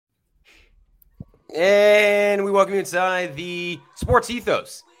And we welcome you inside the Sports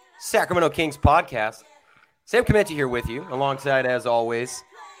Ethos Sacramento Kings podcast. Sam Clemente here with you, alongside, as always,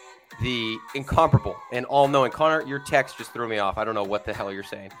 the incomparable and all-knowing Connor. Your text just threw me off. I don't know what the hell you're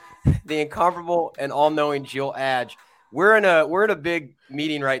saying. The incomparable and all-knowing Jill Adge. We're in a big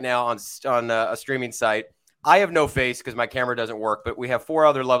meeting right now on a streaming site. I have no face because my camera doesn't work, but we have four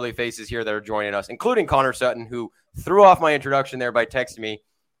other lovely faces here that are joining us, including Connor Sutton, who threw off my introduction there by texting me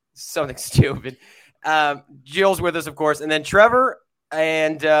something stupid. Jill's with us, of course, and then Trevor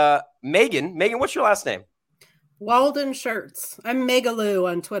and Megan. Megan, what's your last name? Walden Shirts. I'm Megaloo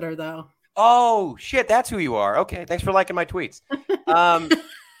on Twitter, though. Oh, shit, that's who you are. Okay, thanks for liking my tweets.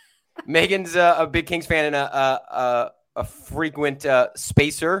 Megan's a big Kings fan and a frequent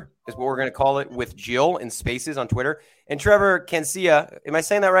spacer is what we're going to call it with Jill in Spaces on Twitter. And Trevor Cancia, am I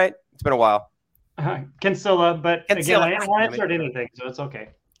saying that right? It's been a while. Cancilla, but again, I didn't want to start anything, so it's okay.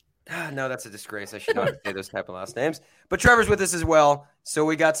 No, that's a disgrace. I should not say those type of last names. But Trevor's with us as well. So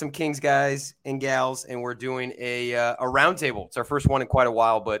we got some Kings guys and gals, and we're doing a roundtable. It's our first one in quite a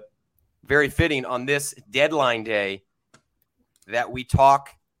while, but very fitting on this deadline day that we talk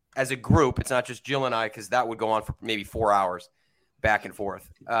as a group. It's not just Jill and I, because that would go on for maybe 4 hours back and forth.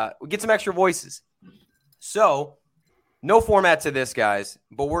 We get some extra voices. So no format to this, guys,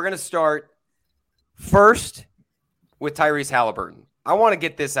 but we're going to start first with Tyrese Halliburton. I want to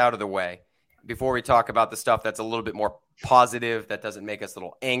get this out of the way before we talk about the stuff that's a little bit more positive, that doesn't make us a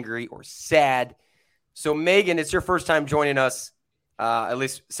little angry or sad. So, Megan, it's your first time joining us, at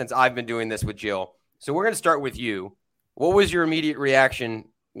least since I've been doing this with Jill. So we're going to start with you. What was your immediate reaction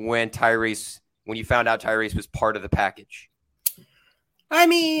when you found out Tyrese was part of the package? I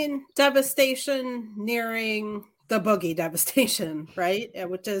mean, devastation nearing the boogie devastation, right?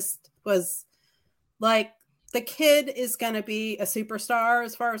 It just was like, the kid is going to be a superstar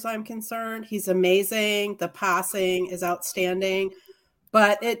as far as I'm concerned. He's amazing. The passing is outstanding.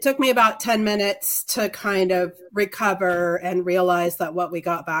 But it took me about 10 minutes to kind of recover and realize that what we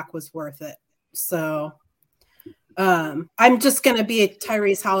got back was worth it. So I'm just going to be a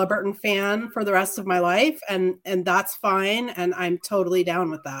Tyrese Halliburton fan for the rest of my life. And that's fine. And I'm totally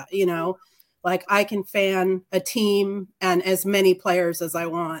down with that. You know, like I can fan a team and as many players as I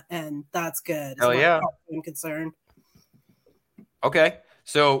want. And that's good. Hell yeah. I'm concerned. Okay.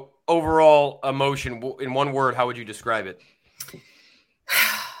 So overall emotion, in one word, how would you describe it?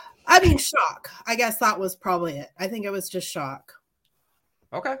 I mean, shock. I guess that was probably it. I think it was just shock.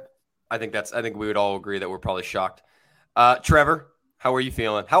 Okay. I think we would all agree that we're probably shocked. Trevor, how are you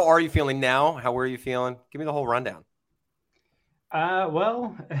feeling? How are you feeling now? How were you feeling? Give me the whole rundown.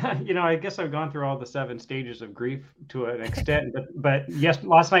 Well, I guess I've gone through all the 7 stages of grief to an extent, but yes,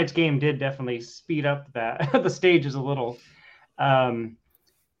 last night's game did definitely speed up the stages a little. I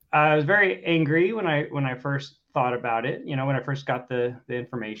was very angry when I first thought about it, when I first got the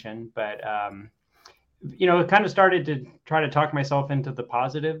information, but it kind of started to try to talk myself into the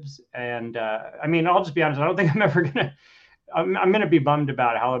positives. And I mean, I'll just be honest, I don't think I'm going to be bummed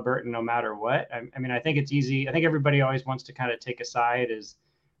about Halliburton no matter what. I mean, I think it's easy. I think everybody always wants to kind of take a side as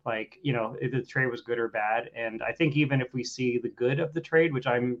like, if the trade was good or bad. And I think even if we see the good of the trade, which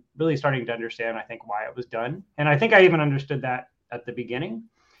I'm really starting to understand, I think why it was done. And I think I even understood that at the beginning.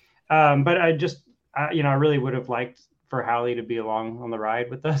 But I really would have liked for Hallie to be along on the ride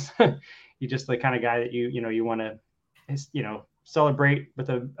with us. He's just the kind of guy that you want to, celebrate with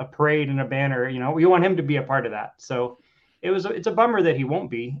a parade and a banner. You want him to be a part of that. So it's a bummer that he won't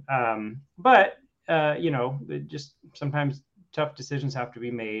be. But just sometimes tough decisions have to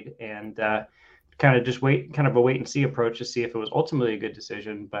be made, and kind of just kind of a wait and see approach to see if it was ultimately a good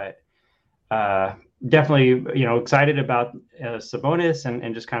decision. But definitely, excited about Sabonis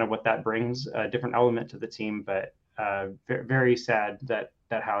and just kind of what that brings, a different element to the team. But very, very sad that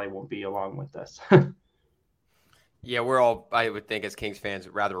Hallie won't be along with us. Yeah, we're all, I would think, as Kings fans,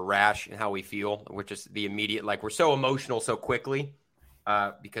 rather rash in how we feel. We're just the immediate, like, we're so emotional so quickly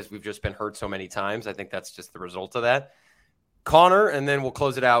because we've just been hurt so many times. I think that's just the result of that. Connor, and then we'll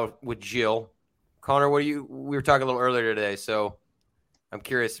close it out with Jill. Connor, we were talking a little earlier today, so I'm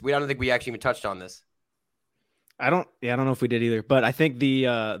curious. I don't think we actually even touched on this. I don't know if we did either, but I think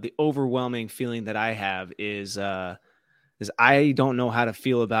the overwhelming feeling that I have is I don't know how to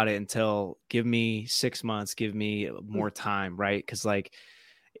feel about it until give me 6 months, give me more time, right? Because like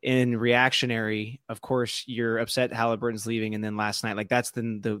in reactionary, of course, you're upset Halliburton's leaving, and then last night, like that's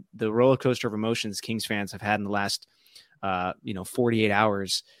the roller coaster of emotions Kings fans have had in the last 48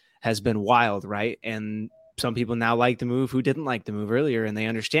 hours has been wild, right? And some people now like the move who didn't like the move earlier, and they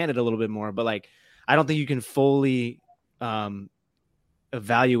understand it a little bit more. But like, I don't think you can fully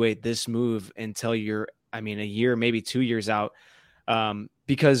evaluate this move until you're, a year, maybe 2 years out,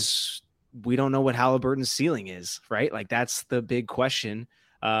 because we don't know what Halliburton's ceiling is, right? Like that's the big question.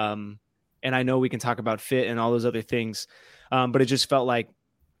 And I know we can talk about fit and all those other things, but it just felt like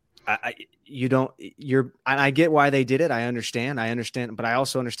I get why they did it. I understand, but I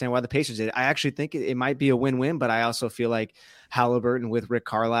also understand why the Pacers did it. I actually think it might be a win-win, but I also feel like Halliburton with Rick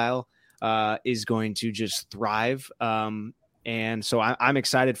Carlisle is going to just thrive. And so I'm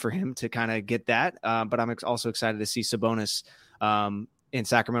excited for him to kind of get that. But I'm also excited to see Sabonis in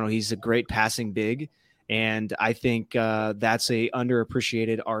Sacramento. He's a great passing big. And I think that's a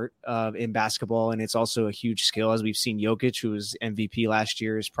underappreciated art in basketball. And it's also a huge skill. As we've seen, Jokic, who was MVP last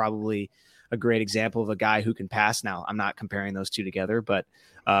year, is probably a great example of a guy who can pass. Now, I'm not comparing those two together, but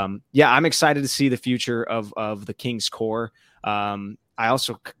I'm excited to see the future of the Kings core. I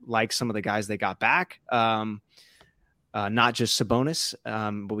also like some of the guys they got back. Not just Sabonis,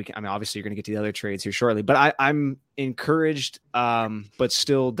 but obviously you're going to get to the other trades here shortly, but I'm encouraged, but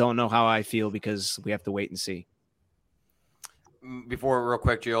still don't know how I feel because we have to wait and see. Before, real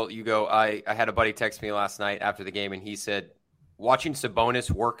quick, Jill, you go. I had a buddy text me last night after the game, and he said, watching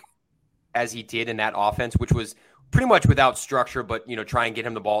Sabonis work as he did in that offense, which was pretty much without structure, but, try and get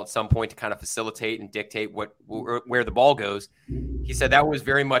him the ball at some point to kind of facilitate and dictate where the ball goes. He said that was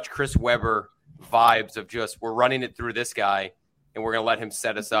very much Chris Webber vibes of just, we're running it through this guy and we're going to let him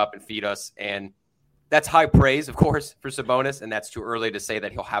set us up and feed us. And that's high praise, of course, for Sabonis. And that's too early to say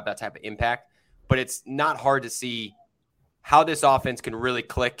that he'll have that type of impact, but it's not hard to see how this offense can really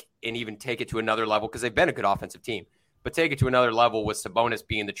click and even take it to another level, because they've been a good offensive team, but take it to another level with Sabonis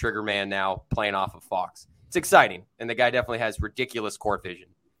being the trigger man now, playing off of Fox. It's exciting. And the guy definitely has ridiculous court vision.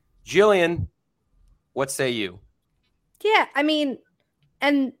 Jillian, what say you? Yeah,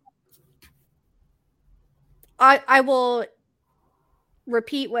 and I will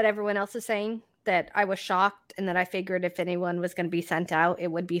repeat what everyone else is saying, that I was shocked and that I figured if anyone was going to be sent out,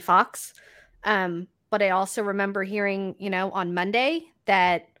 it would be Fox. But I also remember hearing, on Monday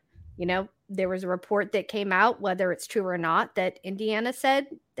that, there was a report that came out, whether it's true or not, that Indiana said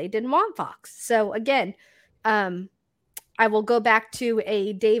they didn't want Fox. So again, I will go back to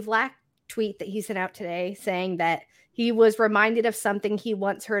a Dave Lack tweet that he sent out today saying that he was reminded of something he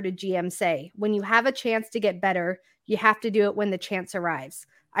once heard a GM say: when you have a chance to get better, you have to do it when the chance arrives.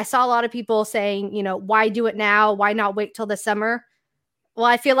 I saw a lot of people saying, why do it now? Why not wait till the summer? Well,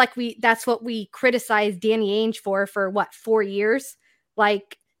 I feel like that's what we criticized Danny Ainge for 4 years.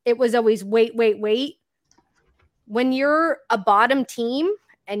 Like, it was always wait. When you're a bottom team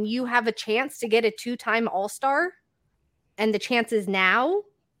and you have a chance to get a 2-time All-Star and the chance is now,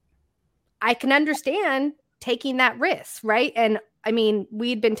 I can understand taking that risk, right? And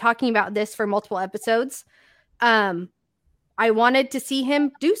we'd been talking about this for multiple episodes. I wanted to see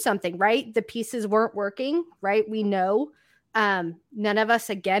him do something, right? The pieces weren't working, right? We know. None of us,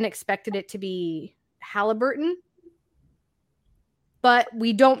 again, expected it to be Halliburton. But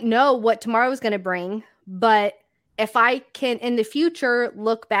we don't know what tomorrow is going to bring. But if I can, in the future,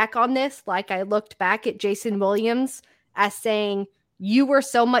 look back on this like I looked back at Jason Williams as saying, you were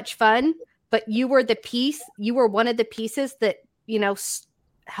so much fun, but you were one of the pieces that,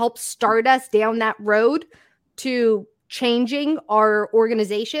 helped start us down that road to changing our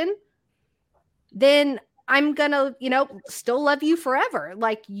organization, then I'm going to, still love you forever.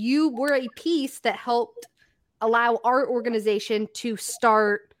 Like, you were a piece that helped allow our organization to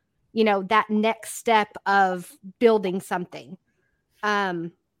start, that next step of building something. No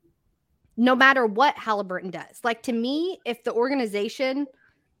matter what Halliburton does. Like, to me, if the organization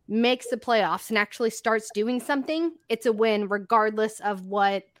makes the playoffs and actually starts doing something, it's a win regardless of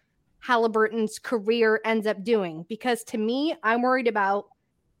what Halliburton's career ends up doing. Because to me, I'm worried about,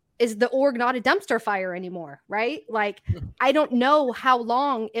 is the org not a dumpster fire anymore, right? Like, I don't know how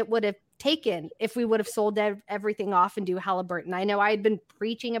long it would have taken if we would have sold everything off and do Halliburton. I know I had been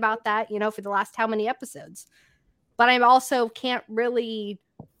preaching about that, for the last how many episodes. But I also can't really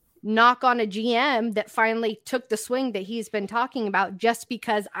knock on a GM that finally took the swing that he's been talking about, just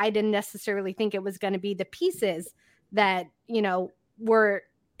because I didn't necessarily think it was going to be the pieces that, were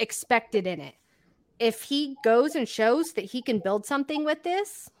expected in it. If he goes and shows that he can build something with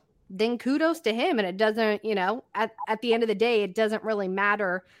this, then kudos to him. And it doesn't, at the end of the day, it doesn't really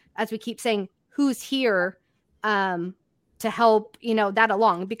matter, as we keep saying, who's here to help, that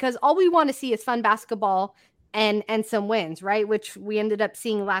along, because all we want to see is fun basketball and some wins, right? Which we ended up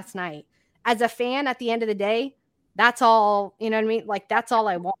seeing last night. As a fan, at the end of the day, that's all, you know what I mean? Like, that's all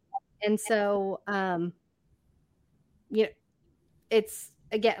I want. And so, it's,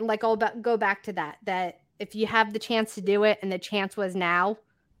 again, like, all about, go back to that if you have the chance to do it and the chance was now,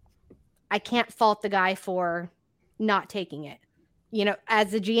 I can't fault the guy for not taking it. You know,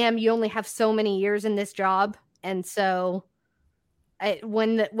 as a GM, you only have so many years in this job. And so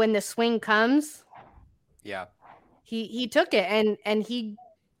when the swing comes, yeah, he took it and he,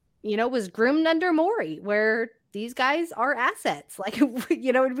 you know, was groomed under Morey, where these guys are assets. Like,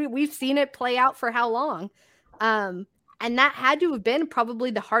 you know, we've seen it play out for how long. And that had to have been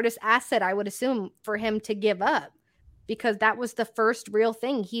probably the hardest asset, I would assume, for him to give up, because that was the first real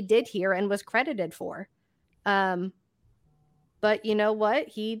thing he did here and was credited for. But you know what?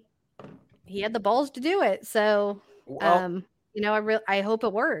 He had the balls to do it. So, you know, I hope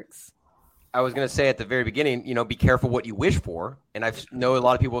it works. I was going to say at the very beginning, you know, be careful what you wish for. And I know a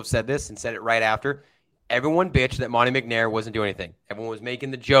lot of people have said this and said it right after. Everyone bitched that Monty McNair wasn't doing anything. Everyone was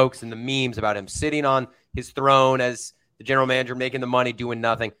making the jokes and the memes about him sitting on his throne as the general manager, making the money, doing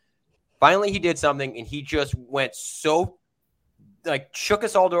nothing. Finally, he did something, and he just went so, like, shook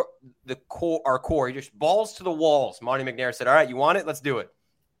us all to our core. He just balls to the walls. Monty McNair said, all right, you want it? Let's do it.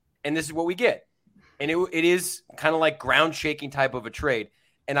 And this is what we get. And it is kind of like ground-shaking type of a trade.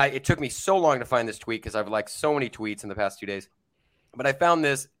 And it took me so long to find this tweet because I've liked so many tweets in the past 2 days. But I found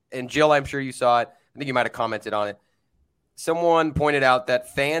this, and Jill, I'm sure you saw it. I think you might have commented on it. Someone pointed out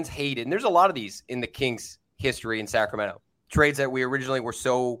that fans hated, and there's a lot of these in the Kings' history in Sacramento, trades that we originally were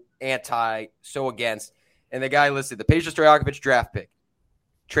so anti, so against. And the guy listed the Peja Stojakovic draft pick,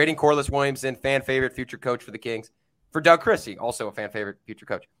 trading Corliss Williamson, fan favorite future coach for the Kings, for Doug Christie, also a fan favorite future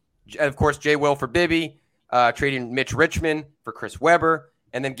coach. And of course, Jay Will for Bibby, trading Mitch Richmond for Chris Webber,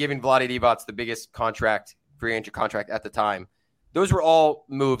 and then giving Vlade Divac the biggest free agent contract at the time. Those were all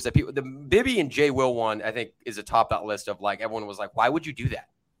moves that the Bibby and Jay Will one, I think, is atop that list of, like, everyone was like, why would you do that?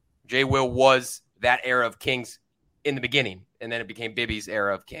 Jay Will was that era of Kings in the beginning, and then it became Bibby's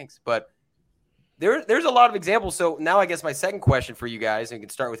era of Kings. But there's a lot of examples. So now I guess my second question for you guys, and you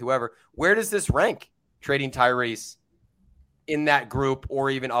can start with whoever, where does this rank, trading Tyrese in that group, or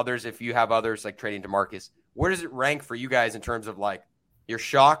even others if you have others, like trading DeMarcus? Where does it rank for you guys in terms of, like, your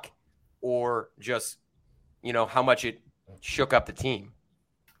shock or just, you know, how much it shook up the team?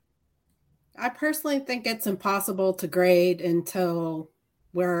 I personally think it's impossible to grade until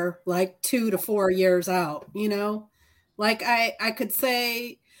we're like 2 to 4 years out, you know? Like I could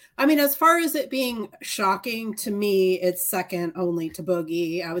say, I mean, as far as it being shocking to me, it's second only to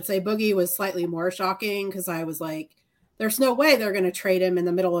Boogie. I would say Boogie was slightly more shocking because I was like, there's no way they're going to trade him in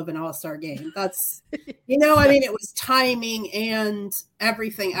the middle of an all-star game. That's, you know, I mean, it was timing and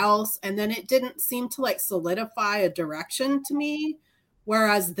everything else. And then it didn't seem to, like, solidify a direction to me.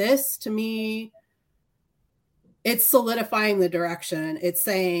 Whereas this, to me, it's solidifying the direction. It's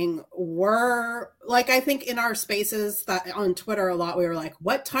saying we're, like, I think in our spaces that on Twitter a lot, we were like,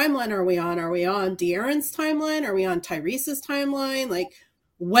 what timeline are we on? Are we on De'Aaron's timeline? Are we on Tyrese's timeline? Like,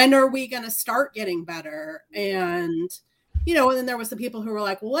 when are we going to start getting better? And, you know, and then there was the people who were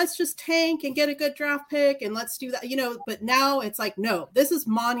like, well, let's just tank and get a good draft pick and let's do that, you know, but now it's like, no, this is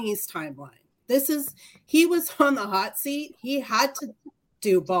Monty's timeline. He was on the hot seat. He had to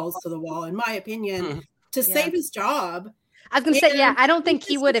do balls to the wall, in my opinion, to save his job. I was going to say, yeah, I don't think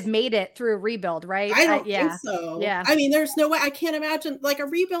he would have made it through a rebuild, right? I don't think so. Yeah. I mean, there's no way. I can't imagine, like, a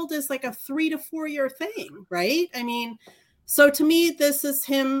rebuild is like a 3 to 4 year thing, right? I mean, so to me, this is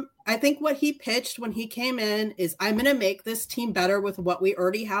him. I think what he pitched when he came in is, I'm going to make this team better with what we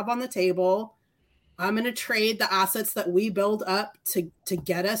already have on the table. I'm going to trade the assets that we build up to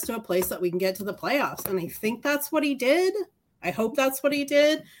get us to a place that we can get to the playoffs. And I think that's what he did. I hope that's what he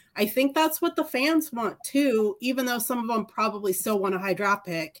did. I think that's what the fans want too, even though some of them probably still want a high draft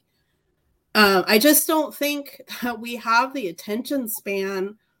pick. I just don't think that we have the attention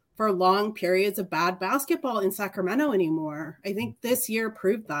span for long periods of bad basketball in Sacramento anymore. I think this year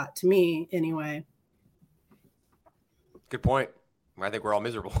proved that to me anyway. Good point. I think we're all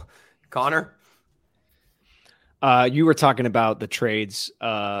miserable. Connor? You were talking about the trades,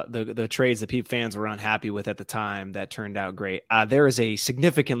 the trades that fans were unhappy with at the time that turned out great. There is a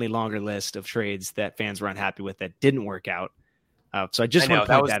significantly longer list of trades that fans were unhappy with that didn't work out. So I just want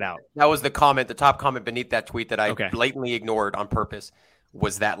to point that out. That was the comment, the top comment beneath that tweet that I blatantly ignored on purpose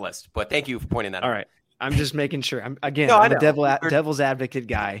was that list. But thank you for pointing that out. All right. I'm just making sure. I'm a devil's advocate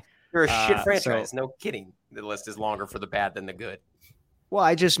guy. You're a shit franchise. No kidding. The list is longer for the bad than the good. Well,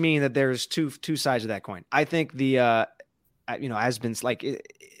 I just mean that there's two sides of that coin. I think the, has been like,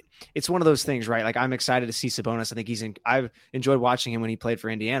 it's one of those things, right? Like, I'm excited to see Sabonis. I think I've enjoyed watching him when he played for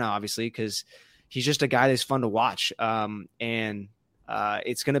Indiana, obviously, because he's just a guy that's fun to watch. And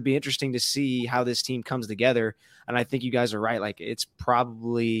it's going to be interesting to see how this team comes together. And I think you guys are right. Like, it's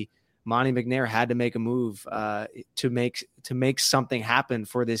probably Monty McNair had to make a move to make something happen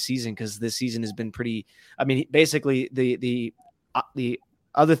for this season, because this season has been pretty. I mean, basically the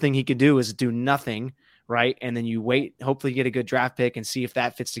other thing he could do is do nothing, right? And then you wait, hopefully you get a good draft pick and see if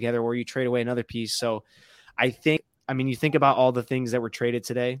that fits together, or you trade away another piece. So I mean, you think about all the things that were traded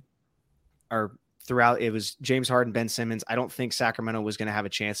today or throughout. It was James Harden, Ben Simmons. I don't think Sacramento was going to have a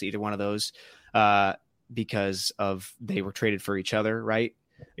chance at either one of those because of they were traded for each other, right?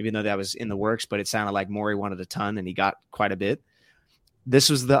 Even though that was in the works, but it sounded like Morey wanted a ton and he got quite a bit. This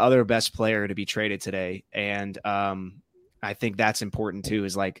was the other best player to be traded today. And I think that's important too,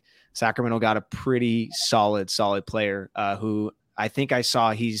 is like Sacramento got a pretty solid player who I think I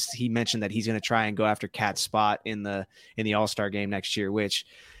saw he mentioned that he's going to try and go after Cat's spot in the All-Star game next year, which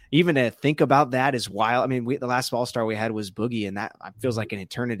even to think about that is wild. I mean, the last All-Star we had was Boogie, and that feels like an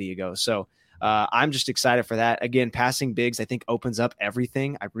eternity ago. So I'm just excited for that. Again, passing bigs, I think, opens up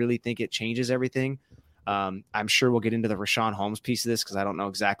everything. I really think it changes everything. I'm sure we'll get into the Rashawn Holmes piece of this because I don't know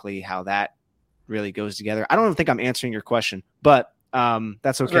exactly how that really goes together. I don't even think I'm answering your question, but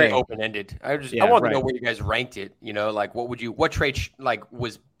that's okay. Very open-ended. I want to know where you guys ranked it. You know, like what trade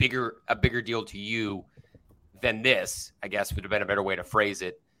was a bigger deal to you than this? I guess would have been a better way to phrase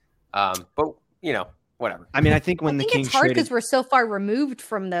it. But you know, whatever. I mean, I think when the Kings it's hard because we're so far removed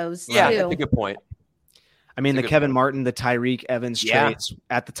from those. Yeah, too. that's a good point. I mean, the Kevin Martin, the Tyreek Evans trades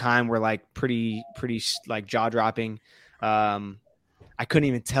at the time were like pretty like jaw dropping. I couldn't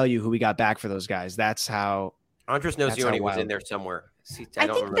even tell you who we got back for those guys. That's how Andres Nocioni was in there somewhere. I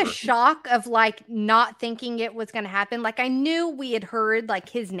think remember. The shock of like not thinking it was going to happen. Like I knew we had heard like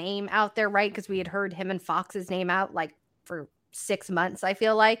his name out there, right? Because we had heard him and Fox's name out like for 6 months, I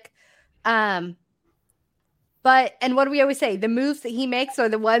feel like. But, and what do we always say? The moves that he makes are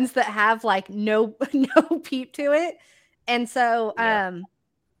the ones that have like no peep to it. And so,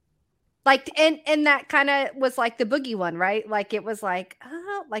 like, and that kind of was like the Boogie one, right? Like, it was like,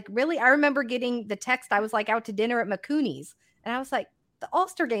 like really? I remember getting the text. I was like out to dinner at McCooney's and I was like, the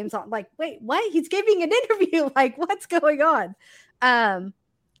All-Star game's on. Like, wait, what? He's giving an interview. Like, what's going on?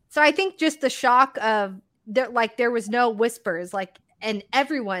 So I think just the shock of like, there was no whispers, like, and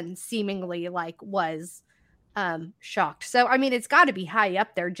everyone seemingly like was shocked. So I mean, it's got to be high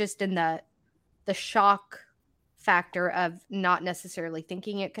up there just in the shock factor of not necessarily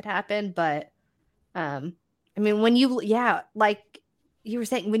thinking it could happen. But I mean, when you like you were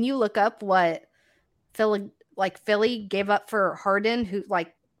saying, when you look up what Philly gave up for Harden, who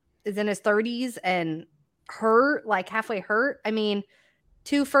like is in his 30s and hurt, like halfway hurt. I mean,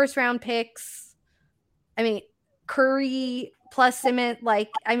 2 first-round picks. I mean, Curry plus Simmons, like,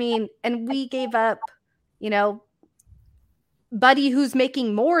 I mean, and we gave up, you know, Buddy, who's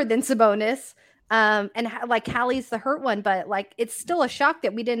making more than Sabonis, and like Hallie's the hurt one, but like it's still a shock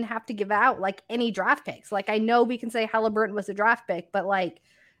that we didn't have to give out like any draft picks. Like I know we can say Halliburton was a draft pick, but like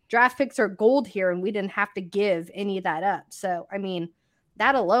draft picks are gold here, and we didn't have to give any of that up. So I mean,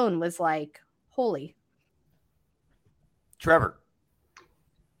 that alone was like holy. Trevor.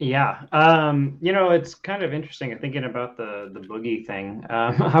 Yeah. You know, it's kind of interesting thinking about the Boogie thing.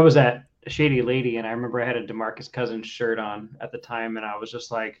 I was at Shady Lady and I remember I had a DeMarcus Cousins shirt on at the time. And I was just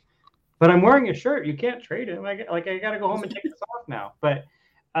like, but I'm wearing a shirt. You can't trade it. Like I got to go home and take this off now. But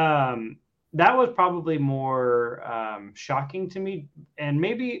that was probably more shocking to me. And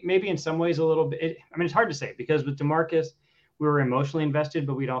maybe in some ways a little bit. I mean, it's hard to say because with DeMarcus, we were emotionally invested,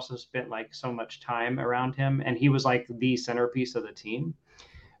 but we'd also spent like so much time around him. And he was like the centerpiece of the team.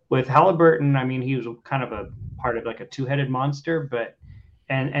 With Halliburton, I mean, he was kind of a part of like a two-headed monster, but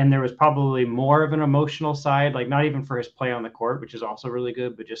and there was probably more of an emotional side, like not even for his play on the court, which is also really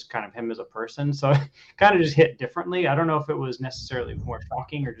good, but just kind of him as a person. So it kind of just hit differently. I don't know if it was necessarily more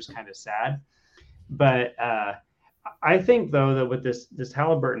shocking or just kind of sad, but I think though that what this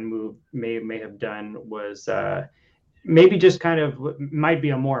Halliburton move may have done was maybe just kind of might be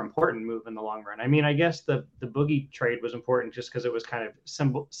a more important move in the long run. I mean, I guess the Boogie trade was important just because it was kind of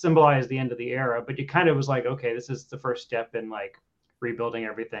symbolized the end of the era, but it kind of was like, okay, this is the first step in like rebuilding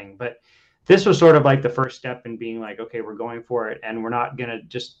everything. But this was sort of like the first step in being like, okay, we're going for it. And we're not going to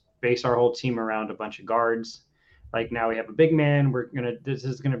just base our whole team around a bunch of guards. Like now we have a big man. This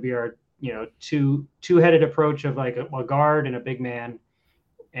is going to be our, you know, two-headed approach of like a guard and a big man.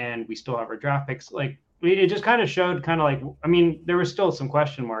 And we still have our draft picks. Like, it just kind of showed kind of like, I mean, there were still some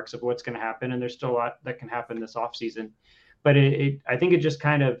question marks of what's going to happen, and there's still a lot that can happen this offseason. But I think it just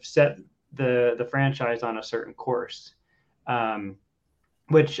kind of set the franchise on a certain course,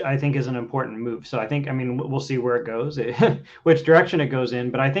 which I think is an important move. So I mean, we'll see where it goes, which direction it goes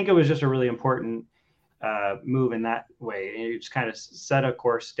in. But I think it was just a really important move in that way. You just kind of set a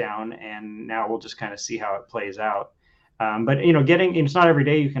course down, and now we'll just kind of see how it plays out. But it's not every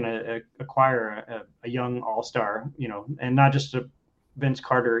day you can acquire a young all-star, and not just a Vince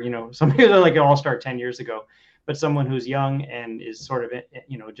Carter, somebody who's like an all-star 10 years ago, but someone who's young and is sort of,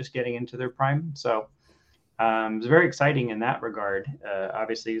 just getting into their prime. So it's very exciting in that regard.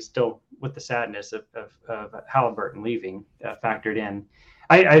 Obviously, still with the sadness of Halliburton leaving factored in.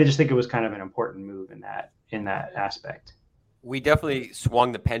 I just think it was kind of an important move in that aspect. We definitely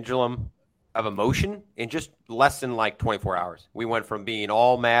swung the pendulum of emotion in just less than like 24 hours. We went from being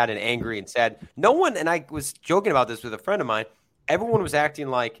all mad and angry and sad. No one, and I was joking about this with a friend of mine, everyone was acting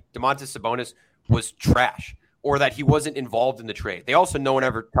like Domantas Sabonis was trash or that he wasn't involved in the trade. No one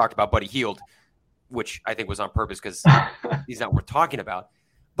ever talked about Buddy Hield, which I think was on purpose because he's not worth talking about.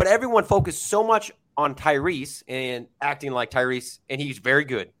 But everyone focused so much on Tyrese and acting like Tyrese, and he's very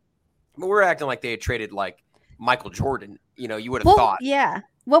good. But we're acting like they had traded like Michael Jordan. You would have thought. Yeah.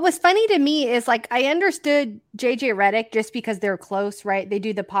 What was funny to me is like I understood JJ Redick just because they're close, right? They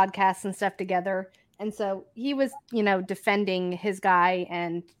do the podcasts and stuff together. And so he was, defending his guy,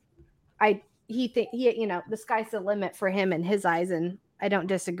 and the sky's the limit for him in his eyes, and I don't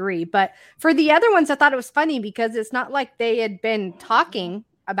disagree. But for the other ones, I thought it was funny because it's not like they had been talking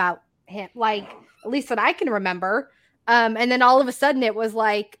about him, like at least what I can remember. And then all of a sudden it was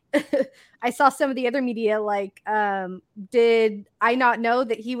like, I saw some of the other media, like, did I not know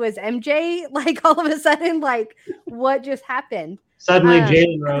that he was MJ? Like all of a sudden, like what just happened? Suddenly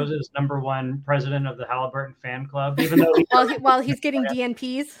Jalen Rose is number one president of the Halliburton fan club, even though while he's getting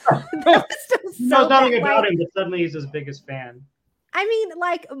DNPs. Knows nothing about him, but suddenly he's his biggest fan. I mean,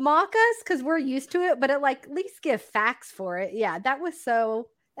 like mock us because we're used to it, but at least give facts for it. Yeah, that's so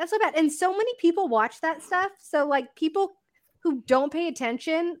bad. And so many people watch that stuff. So like people who don't pay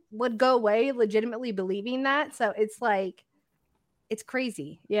attention would go away legitimately believing that. So it's like, it's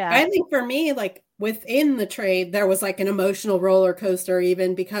crazy. Yeah. I think for me, like within the trade, there was like an emotional roller coaster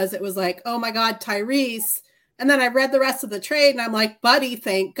even because it was like, oh my God, Tyrese. And then I read the rest of the trade and I'm like, Buddy,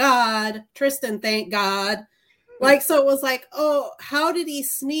 thank God. Tristan, thank God. Like, so it was like, oh, how did he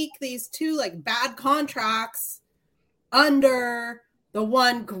sneak these two like bad contracts under the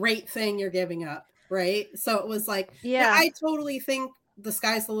one great thing you're giving up, right? So it was like, yeah, I totally think the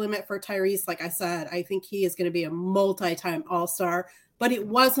sky's the limit for Tyrese. Like I said, I think he is going to be a multi-time all-star, but it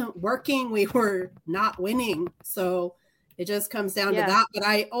wasn't working. We were not winning. So it just comes down to that. But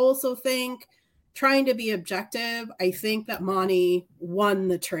I also think trying to be objective, I think that Monty won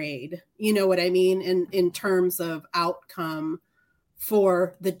the trade. You know what I mean? In terms of outcome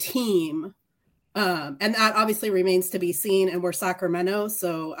for the team. And that obviously remains to be seen. And we're Sacramento,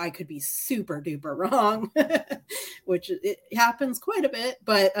 so I could be super duper wrong, which it happens quite a bit.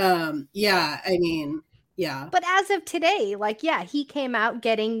 But yeah. But as of today, like, yeah, he came out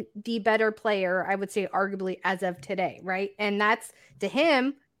getting the better player, I would say arguably as of today, right? And that's to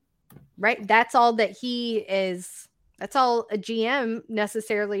him, right? That's all that that's all a GM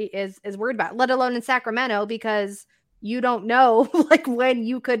necessarily is worried about, let alone in Sacramento, because you don't know like when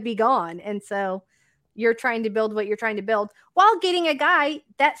you could be gone. And so you're trying to build what you're trying to build while getting a guy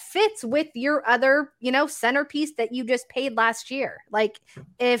that fits with your other, centerpiece that you just paid last year. Like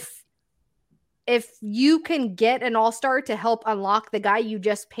if you can get an all-star to help unlock the guy you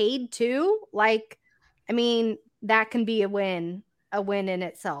just paid to, like, I mean, that can be a win in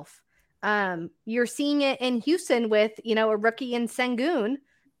itself. You're seeing it in Houston with, a rookie in Sengun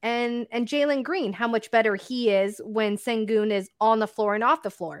and Jalen Green, how much better he is when Sengun is on the floor and off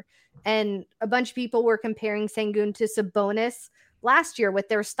the floor. And a bunch of people were comparing Sengun to Sabonis last year with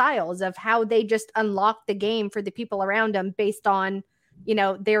their styles of how they just unlocked the game for the people around them based on,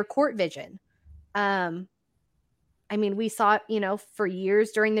 their court vision. I mean, we saw it, for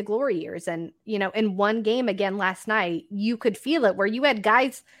years during the glory years. And, in one game again last night, you could feel it where you had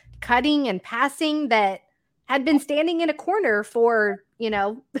guys cutting and passing that had been standing in a corner for,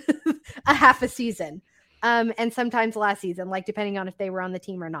 a half a season. And sometimes last season, like depending on if they were on the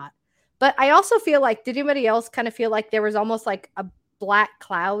team or not. But I also feel like, did anybody else kind of feel like there was almost like a black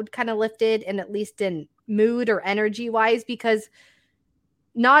cloud kind of lifted, and at least in mood or energy wise, because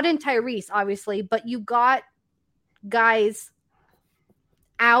not in Tyrese, obviously, but you got guys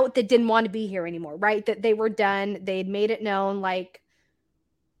out that didn't want to be here anymore, right? That they were done. They'd made it known, like,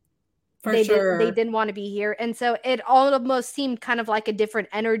 they didn't want to be here. And so it almost seemed kind of like a different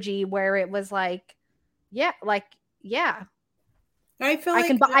energy where it was like, yeah. I feel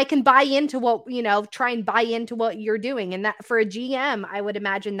I can buy into what, try and buy into what you're doing. And that for a GM, I would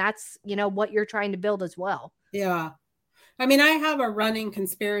imagine that's, what you're trying to build as well. Yeah. I mean, I have a running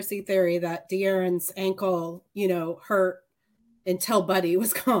conspiracy theory that De'Aaron's ankle, hurt until Buddy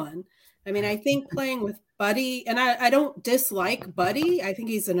was gone. I mean, I think playing with Buddy, and I don't dislike Buddy. I think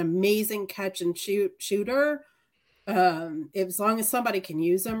he's an amazing catch and shooter. As long as somebody can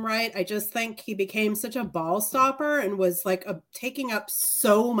use him right. I just think he became such a ball stopper and was like taking up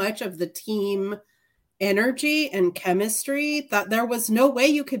so much of the team energy and chemistry that there was no way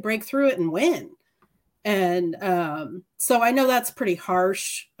you could break through it and win. And so I know that's pretty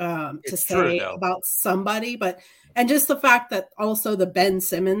harsh to say about somebody, and just the fact that also the Ben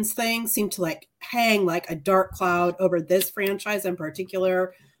Simmons thing seemed to like hang like a dark cloud over this franchise in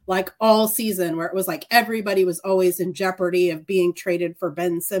particular, like all season, where it was like everybody was always in jeopardy of being traded for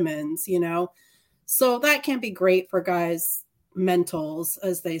Ben Simmons, so that can't be great for guys' mentals,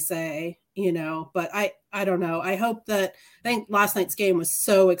 as they say, but I don't know. I think last night's game was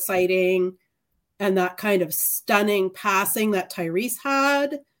so exciting, and that kind of stunning passing that Tyrese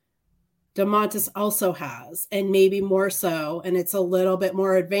had, DeMontis also has, and maybe more so, and it's a little bit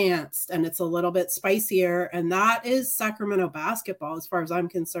more advanced and it's a little bit spicier, and that is Sacramento basketball as far as I'm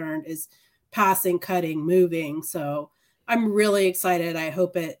concerned, is passing, cutting, moving. So I'm really excited. I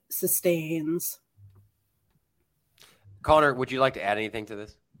hope it sustains. Connor, would you like to add anything to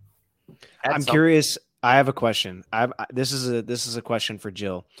this? I'm curious. I have a question. This is a question for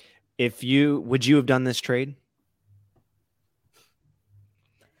Jill. Would you have done this trade?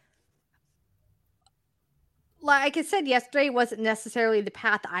 Like I said yesterday, wasn't necessarily the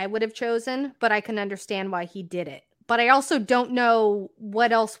path I would have chosen, but I can understand why he did it. But I also don't know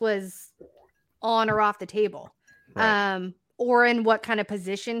what else was on or off the table, right. Or in what kind of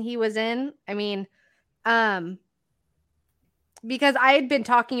position he was in. I mean, because I had been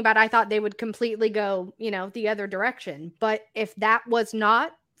talking about, I thought they would completely go, the other direction. But if that was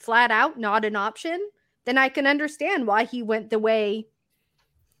not flat out not an option, then I can understand why he went the way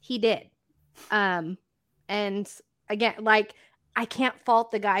he did. And again, like, I can't fault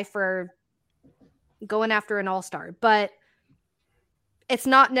the guy for going after an all-star, but it's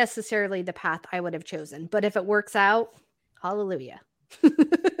not necessarily the path I would have chosen. But if it works out, hallelujah.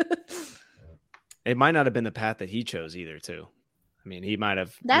 It might not have been the path that he chose either, too. I mean, he might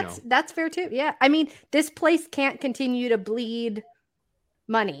have. That's fair, too. Yeah. I mean, this place can't continue to bleed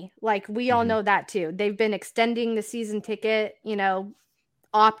money. Like, we all know that, too. They've been extending the season ticket,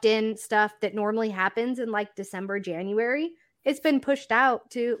 opt-in stuff that normally happens in like December, January. It's been pushed out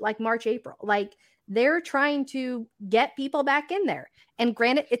to like March, April. Like, they're trying to get people back in there. And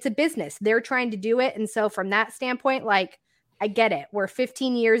granted, it's a business. They're trying to do it. And so from that standpoint, like, I get it. We're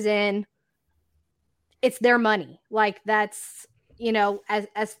 15 years in. It's their money. Like, that's,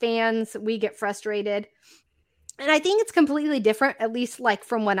 as fans, we get frustrated. And I think it's completely different, at least like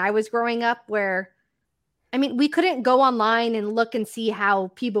from when I was growing up, where I mean, we couldn't go online and look and see how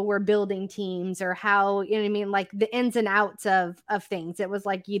people were building teams or how, like the ins and outs of things. It was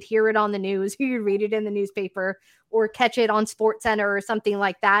like you'd hear it on the news, you'd read it in the newspaper or catch it on SportsCenter or something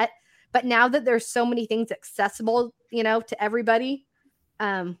like that. But now that there's so many things accessible, to everybody,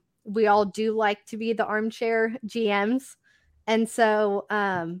 we all do like to be the armchair GMs. And so,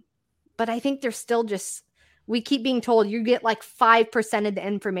 but I think there's still just, we keep being told you get like 5% of the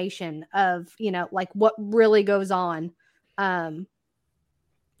information of, like what really goes on, behind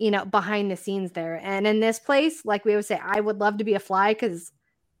the scenes there. And in this place, like we would say, I would love to be a fly because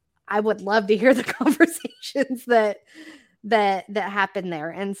I would love to hear the conversations that happen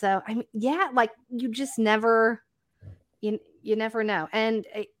there. And so, I mean, yeah, like you just never, you never know. And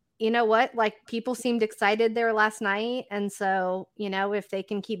you know what? Like people seemed excited there last night. And so, if they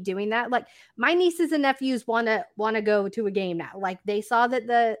can keep doing that, like my nieces and nephews want to go to a game now. Like they saw that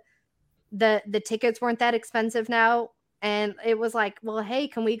the tickets weren't that expensive now. And it was like, well, hey,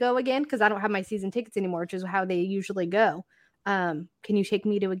 can we go again? Cause I don't have my season tickets anymore, which is how they usually go. Can you take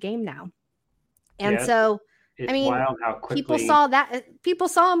me to a game now? And so, I mean, wild how quickly people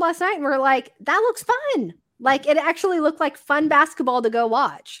saw him last night and were like, that looks fun. Like it actually looked like fun basketball to go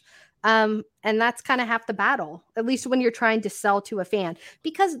watch. And that's kind of half the battle, at least when you're trying to sell to a fan,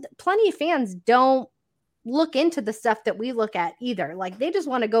 because plenty of fans don't look into the stuff that we look at either. Like they just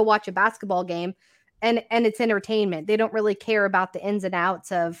want to go watch a basketball game and it's entertainment. They don't really care about the ins and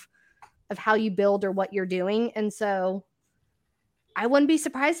outs of how you build or what you're doing. And so I wouldn't be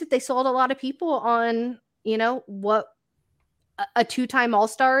surprised if they sold a lot of people on, what a two-time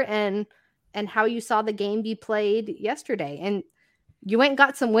All-Star and how you saw the game be played yesterday. And you went and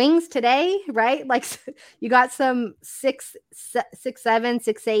got some wings today, right? Like you got some 6'7",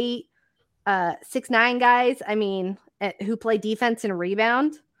 6'8", 6'9" guys. I mean, who play defense and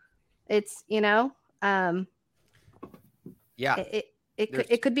rebound. It's, Yeah.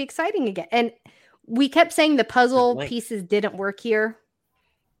 It could be exciting again. And we kept saying the puzzle pieces didn't work here.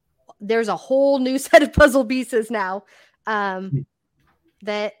 There's a whole new set of puzzle pieces now that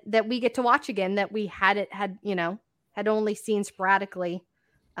we get to watch again that we had only seen sporadically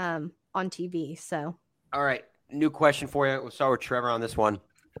on TV. So, all right, new question for you. We'll start with Trevor on this one.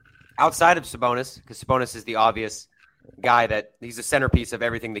 Outside of Sabonis, because Sabonis is the obvious guy that he's the centerpiece of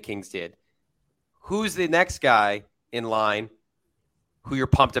everything the Kings did. Who's the next guy in line who you're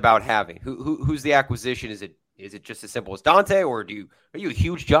pumped about having? Who's the acquisition? Is it just as simple as Dante, or are you a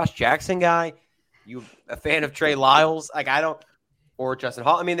huge Josh Jackson guy? You a fan of Trey Lyles? Or Justin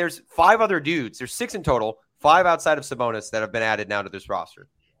Hall? I mean, there's 5 other dudes. There's 6 in total, 5 outside of Sabonis that have been added now to this roster.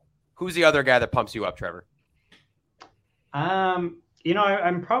 Who's the other guy that pumps you up, Trevor?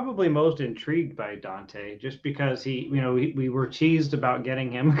 I'm probably most intrigued by Dante just because we were teased about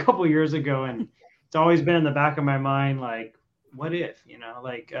getting him a couple years ago, and it's always been in the back of my mind, like, what if,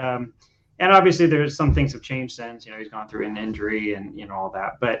 and obviously there's some things have changed since, he's gone through an injury and all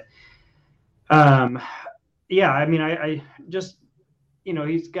that. But I just,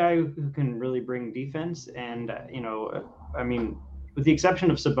 he's a guy who can really bring defense. And, with the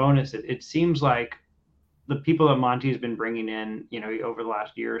exception of Sabonis, it seems like the people that Monty's been bringing in, over the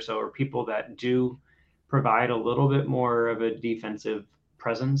last year or so are people that do provide a little bit more of a defensive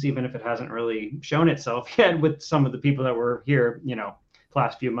presence, even if it hasn't really shown itself yet with some of the people that were here, the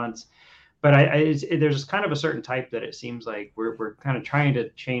last few months. But there's kind of a certain type that it seems like we're kind of trying to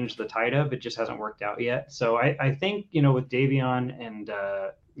change the tide of. It just hasn't worked out yet. So I think, with Davion and,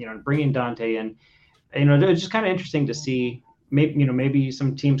 bringing Dante in, it's just kind of interesting to see maybe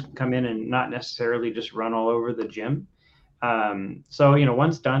some teams can come in and not necessarily just run all over the gym.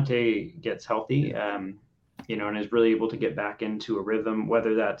 Once Dante gets healthy, and is really able to get back into a rhythm,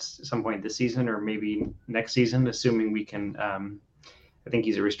 whether that's some point this season or maybe next season, assuming we can, I think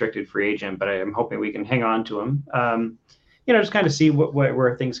he's a restricted free agent, but I'm hoping we can hang on to him, just kind of see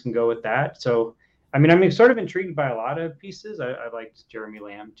where things can go with that. So, I'm sort of intrigued by a lot of pieces. I liked Jeremy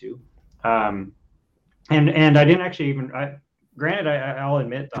Lamb too. And I didn't actually granted, I'll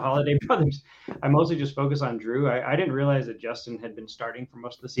admit the Holiday brothers, I mostly just focus on Drew. I didn't realize that Justin had been starting for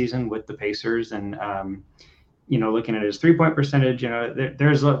most of the season with the Pacers, and looking at his 3-point percentage,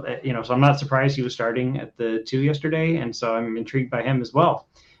 there's so I'm not surprised he was starting at the 2 yesterday, and so I'm intrigued by him as well.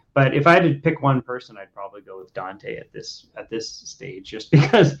 But if I had to pick one person, I'd probably go with Dante at this stage, just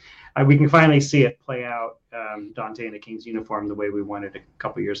because we can finally see it play out, Dante in the Kings uniform the way we wanted a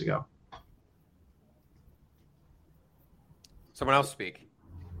couple years ago. Someone else speak.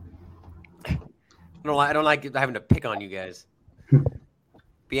 I don't like having to pick on you guys.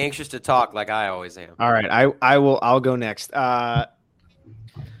 Be anxious to talk like I always am. All right, I'll go next.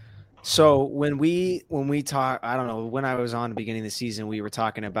 So when we talk, I don't know, when I was on the beginning of the season, we were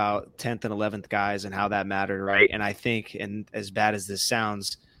talking about 10th and 11th guys and how that mattered, right? And I think, and as bad as this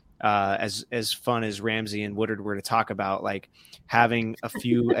sounds, as fun as Ramsey and Woodard were to talk about, like having a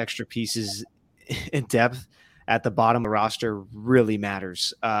few extra pieces in depth at the bottom of the roster really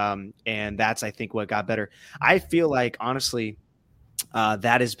matters. And that's, I think, what got better. I feel like, honestly,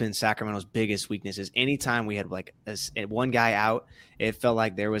 that has been Sacramento's biggest weakness. Is anytime we had like one guy out, it felt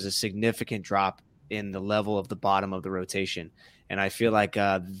like there was a significant drop in the level of the bottom of the rotation. And I feel like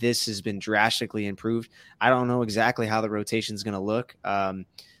this has been drastically improved. I don't know exactly how the rotation is going to look.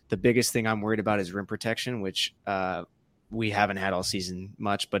 The biggest thing I'm worried about is rim protection, which we haven't had all season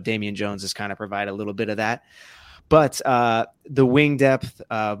much, but Damian Jones has kind of provided a little bit of that. But the wing depth,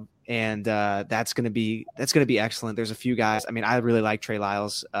 and that's going to be excellent. There's a few guys. I really like Trey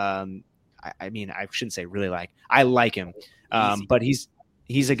Lyles. I shouldn't say really like. I like him, but he's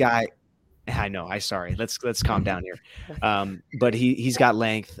a guy. I know. Let's calm down here. But he's got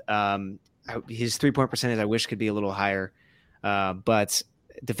length. His 3-point percentage I wish could be a little higher. But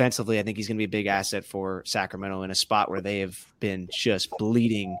defensively, I think he's going to be a big asset for Sacramento in a spot where they have been just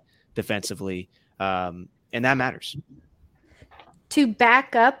bleeding defensively. And that matters. To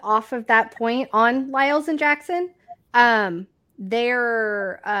back up off of that point on Lyles and Jackson,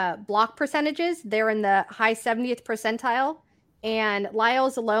 their block percentages, they're in the high 70th percentile. And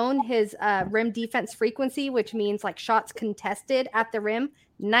Lyles alone, his rim defense frequency, which means like shots contested at the rim,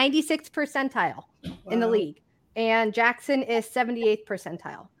 96th percentile in the league. And Jackson is 78th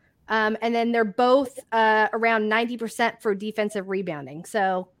percentile. And then they're both around 90% for defensive rebounding.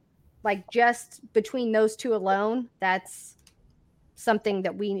 So like just between those two alone, that's something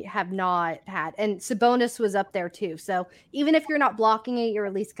that we have not had. And Sabonis was up there too. So even if you're not blocking it, you're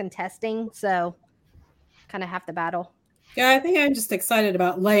at least contesting. So kind of half the battle. Yeah, I think I'm just excited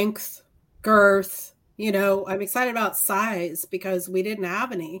about length, girth, I'm excited about size because we didn't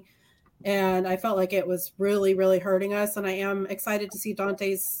have any. And I felt like it was really, really hurting us. And I am excited to see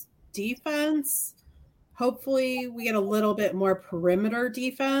Dante's defense. Hopefully we get a little bit more perimeter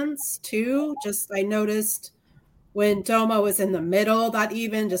defense too. I noticed when Domo was in the middle, that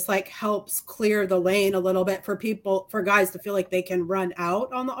even just like helps clear the lane a little bit for guys to feel like they can run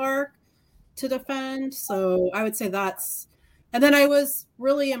out on the arc to defend. So I would say and then I was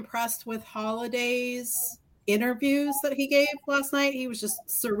really impressed with Holiday's interviews that he gave last night. He was just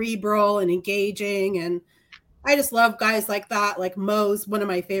cerebral and engaging, and I just love guys like that. Like Mo's one of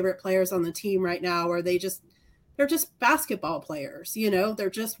my favorite players on the team right now, where they're just basketball players, they're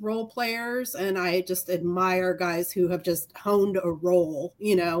just role players, and I just admire guys who have just honed a role.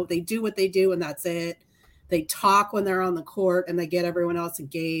 They do what they do and that's it. They talk when they're on the court and they get everyone else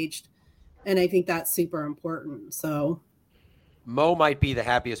engaged, and I think that's super important. So Mo might be the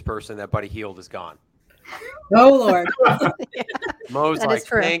happiest person that Buddy Hield is gone. Oh Lord. Mo's that like,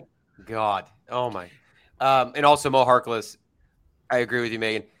 thank God. Oh my. And also Mo Harkless. I agree with you,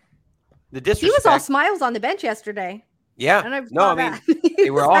 Megan. The disrespect. He was all smiles on the bench yesterday. Yeah. They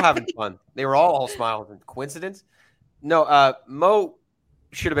were all having fun. They were all smiles. Coincidence? No. Mo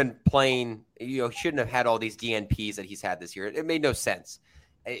should have been playing. Shouldn't have had all these DNPs that he's had this year. It made no sense.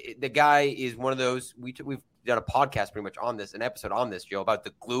 The guy is one of those. We've done a podcast pretty much on this, an episode on this, Joe, about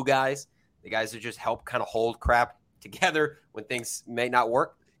the glue guys. The guys that just help kind of hold crap together when things may not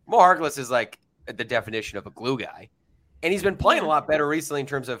work. Mo Harkless is like the definition of a glue guy. And he's been playing a lot better recently in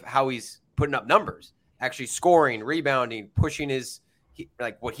terms of how he's putting up numbers, actually scoring, rebounding, pushing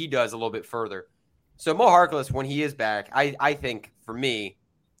what he does a little bit further. So Mo Harkless, when he is back, I think for me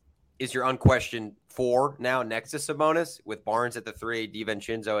is your unquestioned 4 now next to Sabonis, with Barnes at the 3,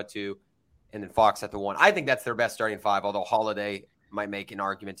 DiVincenzo at 2, and then Fox at the 1. I think that's their best starting 5, although Holiday might make an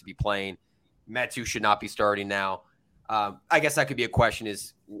argument to be playing. Metu should not be starting now. I guess that could be a question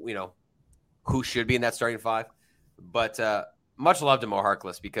is, who should be in that starting 5? But much love to Mo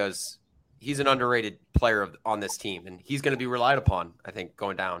Harkless because he's an underrated player on this team, and he's going to be relied upon, I think,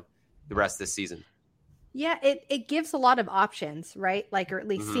 going down the rest of this season. Yeah, it gives a lot of options, right? Like, or at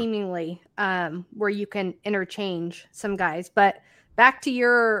least seemingly, where you can interchange some guys. But back to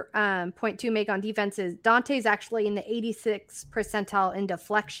your point to make on defenses, Dante's actually in the 86th percentile in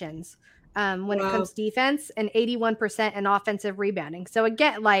deflections when it comes to defense, and 81% in offensive rebounding. So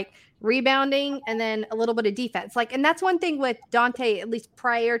again, like rebounding and then a little bit of defense. And that's one thing with Dante, at least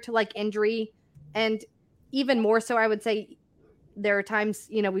prior to injury, and even more so, I would say there are times,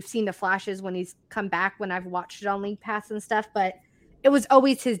 we've seen the flashes when he's come back when I've watched it on League Pass and stuff, but it was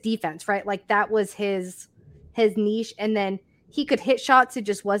always his defense, right? Like that was his niche. And then he could hit shots. It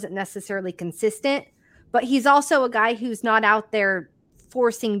just wasn't necessarily consistent, but he's also a guy who's not out there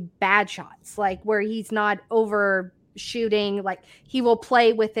forcing bad shots, where he's not overshooting, he will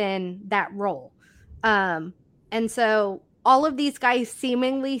play within that role. And so all of these guys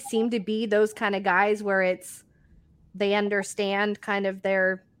seemingly seem to be those kind of guys where they understand kind of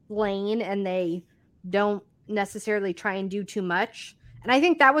their lane and they don't necessarily try and do too much. And I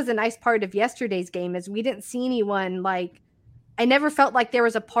think that was a nice part of yesterday's game is we didn't see anyone I never felt like there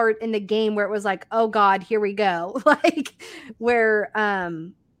was a part in the game where it was like, oh God, here we go. Where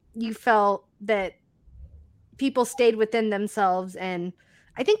you felt that people stayed within themselves. And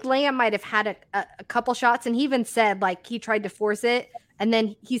I think Lamb might have had a couple shots, and he even said he tried to force it. And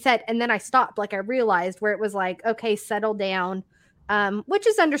then he said, and then I stopped. I realized where it was okay, settle down, which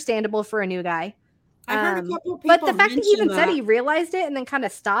is understandable for a new guy. I heard a couple people but the fact that he even said he realized it and then kind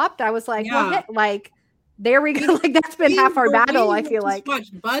of stopped, I was like, well, there we go. That's been half our battle, I feel like. Watch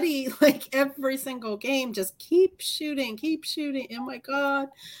Buddy, every single game, just keep shooting. Oh my God.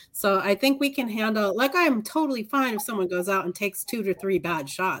 So I think we can handle, I'm totally fine if someone goes out and takes 2 to 3 bad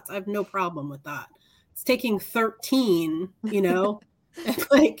shots. I have no problem with that. It's taking 13,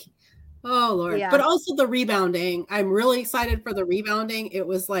 oh Lord. Yeah. But also the rebounding. I'm really excited for the rebounding. It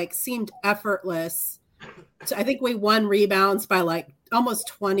was seemed effortless. So I think we won rebounds by almost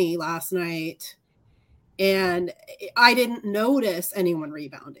 20 last night. And I didn't notice anyone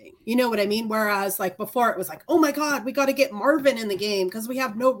rebounding. You know what I mean? Whereas before it was oh my God, we got to get Marvin in the game because we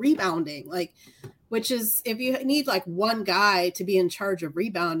have no rebounding. Which is, if you need one guy to be in charge of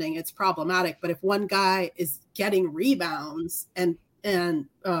rebounding, it's problematic. But if one guy is getting rebounds and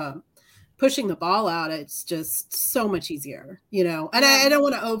pushing the ball out, it's just so much easier, And I don't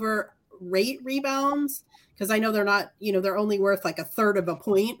want to overrate rebounds because I know they're not, they're only worth a third of a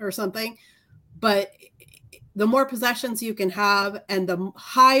point or something. But the more possessions you can have and the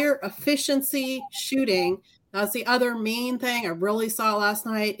higher efficiency shooting That's the other main thing I really saw last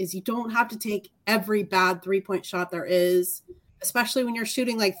night is you don't have to take every bad 3-point shot there is, especially when you're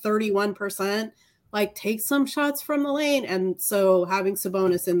shooting like 31%. Like, take some shots from the lane. And so having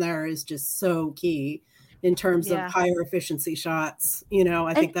Sabonis in there is just so key in terms of higher efficiency shots.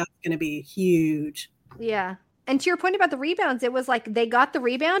 I think that's going to be huge. Yeah. And to your point about the rebounds, it was like they got the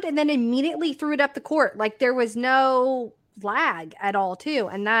rebound and then immediately threw it up the court. Like, there was no lag at all, too.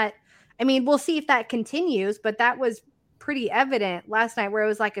 And that, I mean, we'll see if that continues, but that was pretty evident last night where it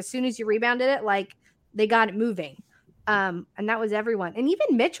was like as soon as you rebounded it, like they got it moving. And that was everyone. And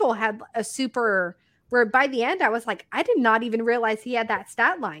even Mitchell had a super where by the end I was like, I did not even realize he had that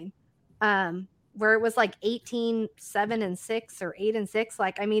stat line. Where it was like 18, 7 and 6 or 8 and 6.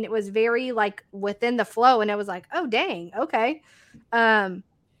 Like, I mean, it was very like within the flow and it was like, oh dang. Okay.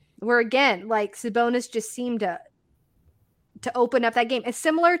 Where again, like Sabonis just seemed to open up that game. It's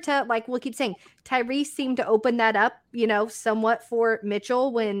similar to, like, we'll keep saying Tyrese seemed to open that up, somewhat for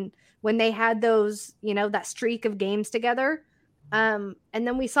Mitchell when they had those, that streak of games together. And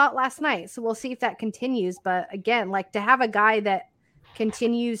then we saw it last night. So we'll see if that continues. But again, like, to have a guy that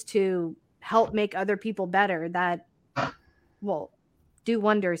continues to help make other people better, that will do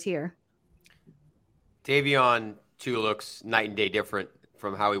wonders here. Davion too looks night and day different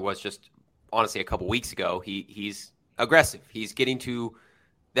from how he was just honestly a couple weeks ago. He's aggressive. He's getting to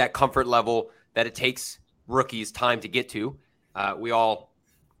that comfort level that it takes rookies time to get to. We all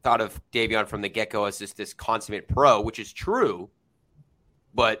thought of Davion from the get-go as just this consummate pro, which is true,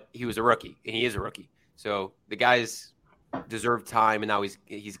 but he was a rookie, and he is a rookie. So the guys deserve time, and now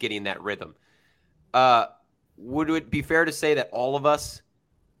he's getting that rhythm. Would it be fair to say that all of us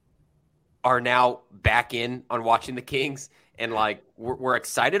are now back in on watching the Kings and like we're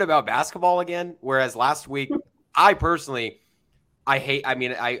excited about basketball again? Whereas last week, I personally,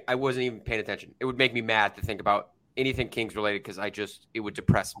 I wasn't even paying attention. It would make me mad to think about anything Kings related because it would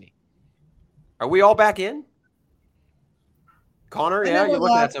depress me. Are we all back in? Connor, yeah, you're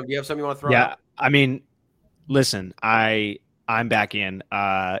looking at something. Do you have something you want to throw out? I mean, listen, I'm back in.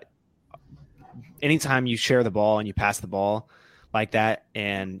 Anytime you share the ball and you pass the ball like that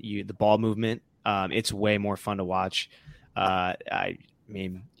and the ball movement, it's way more fun to watch. I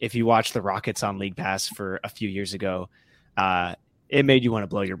mean, if you watch the Rockets on League Pass for a few years ago, it made you want to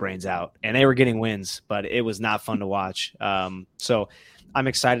blow your brains out. And they were getting wins, but it was not fun to watch. So I'm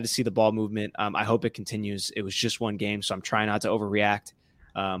excited to see the ball movement. I hope it continues. It was just one game, so I'm trying not to overreact.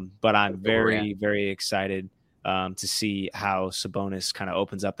 But I'm very, very excited to see how Sabonis kind of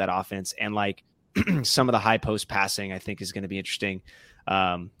opens up that offense. And like some of the high post passing, I think is going to be interesting.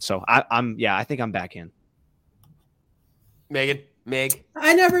 So I think I'm back in. Meg?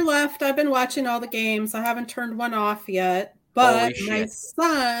 I never left. I've been watching all the games. I haven't turned one off yet. But my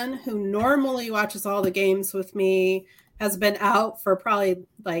son, who normally watches all the games with me, has been out for probably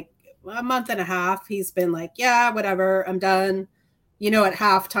like a month and a half. He's been like, yeah, whatever, I'm done, at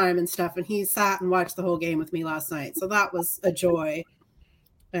halftime and stuff. And he sat and watched the whole game with me last night. So that was a joy.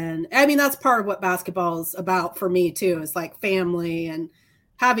 And I mean, that's part of what basketball is about for me too. It's like family and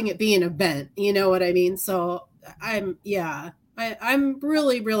having it be an event. You know what I mean? So I'm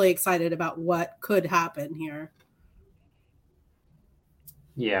really, really excited about what could happen here.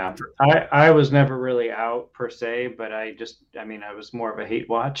 Yeah, I was never really out per se, but I was more of a hate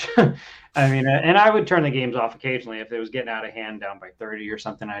watch. And I would turn the games off occasionally if it was getting out of hand down by 30 or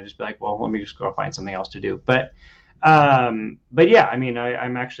something. I'd just be like, well, let me just go find something else to do. But yeah,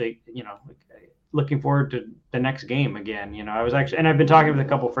 I'm actually, looking forward to the next game again. I've been talking with a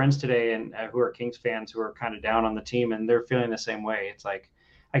couple friends today and who are Kings fans who are kind of down on the team, and they're feeling the same way. It's like,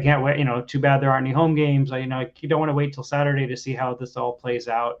 I can't wait, too bad there aren't any home games. You don't want to wait till Saturday to see how this all plays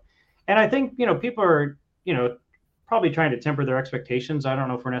out. And I think, people are, probably trying to temper their expectations. I don't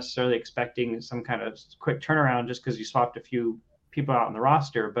know if we're necessarily expecting some kind of quick turnaround just because you swapped a few people out on the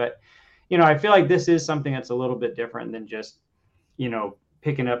roster. But, I feel like this is something that's a little bit different than just,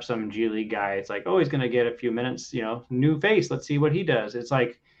 picking up some G League guy. It's like, oh, he's going to get a few minutes, new face. Let's see what he does. It's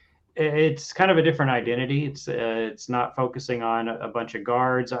like, it's kind of a different identity. It's not focusing on a bunch of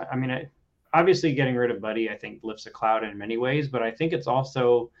guards. Obviously getting rid of Buddy, I think lifts a cloud in many ways, but I think it's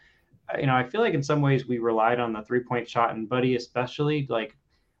also, I feel like in some ways we relied on the 3-point shot and Buddy, especially like,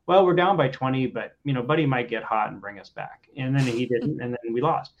 well, we're down by 20, but Buddy might get hot and bring us back. And then he didn't, and then we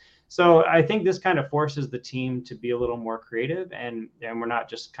lost. So I think this kind of forces the team to be a little more creative and we're not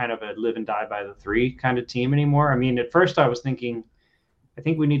just kind of a live and die by the three kind of team anymore. At first I was thinking, I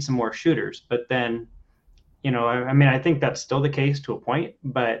think we need some more shooters, but then, I think that's still the case to a point,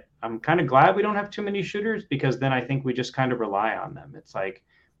 but I'm kind of glad we don't have too many shooters because then I think we just kind of rely on them. It's like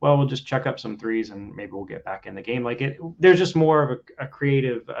well, we'll just chuck up some threes and maybe we'll get back in the game. Like there's just more of a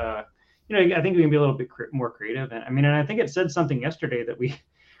creative, I think we can be a little bit more creative. And and I think it said something yesterday that we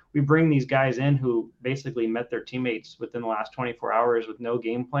bring these guys in who basically met their teammates within the last 24 hours with no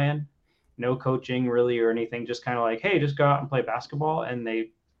game plan, no coaching really or anything, just kind of like, hey, just go out and play basketball. And they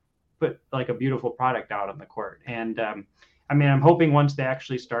put like a beautiful product out on the court. And I'm hoping once they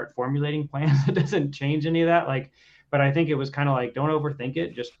actually start formulating plans, it doesn't change any of that. But I think it was kind of like, don't overthink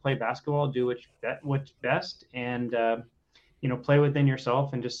it. Just play basketball, do what's best, and play within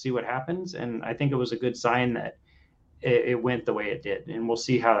yourself and just see what happens. And I think it was a good sign that it went the way it did, and we'll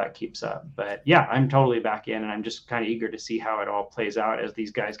see how that keeps up. But yeah, I'm totally back in, and I'm just kind of eager to see how it all plays out as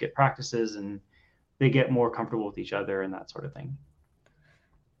these guys get practices and they get more comfortable with each other and that sort of thing.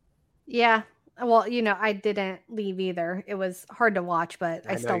 Yeah. Well, I didn't leave either. It was hard to watch, but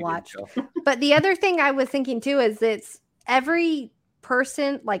I still watched. But the other thing I was thinking too is it's every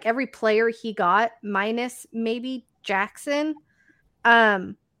person, like every player he got, minus maybe Jackson,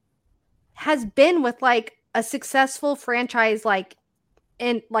 has been with like a successful franchise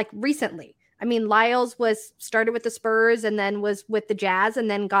recently. Lyles started with the Spurs and then was with the Jazz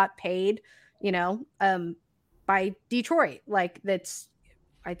and then got paid, by Detroit.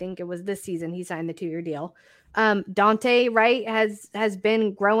 I think it was this season he signed the 2-year deal. Dante, right, has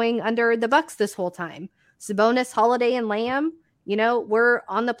been growing under the Bucks this whole time. Sabonis, Holiday, and Lamb, we're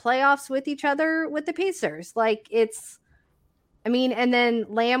on the playoffs with each other with the Pacers. And then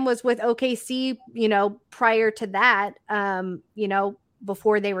Lamb was with OKC, prior to that,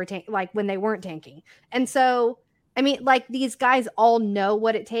 before they were when they weren't tanking. And so, these guys all know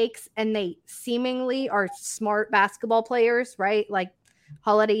what it takes, and they seemingly are smart basketball players, right?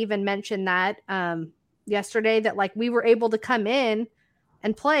 Holiday even mentioned that yesterday, that we were able to come in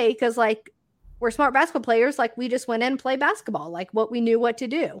and play because we're smart basketball players. We just went in and play basketball, what we knew what to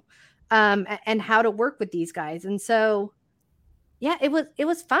do and how to work with these guys. And so, yeah, it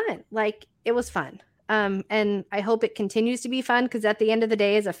was fun. It was fun. And I hope it continues to be fun, because at the end of the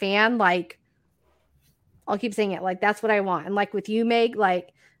day, as a fan, I'll keep saying it, that's what I want. And with you, Meg, I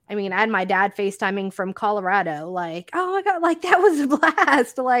had my dad FaceTiming from Colorado, oh my God, that was a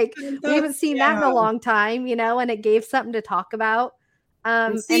blast. We haven't seen that in a long time, and it gave something to talk about.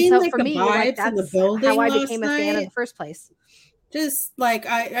 And so for me, that's how I became a fan in the first place. Just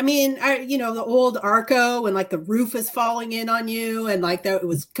the old Arco, and the roof is falling in on you, and it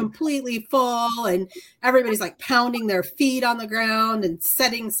was completely full, and everybody's pounding their feet on the ground and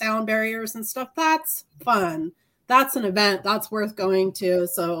setting sound barriers and stuff. That's fun. That's an event that's worth going to.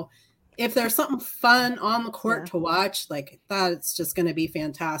 So if there's something fun on the court to watch, that, it's just going to be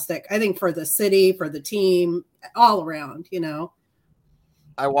fantastic. I think for the city, for the team, all around,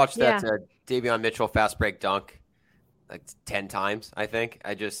 I watched that Davion Mitchell fast break dunk 10 times, I think.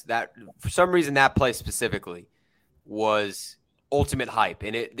 That for some reason, that play specifically was ultimate hype.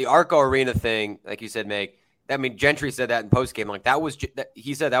 And the Arco Arena thing, like you said, Meg, Gentry said that in postgame.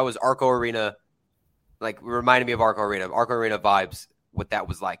 He said that was Arco Arena, reminded me of Arco Arena vibes, what that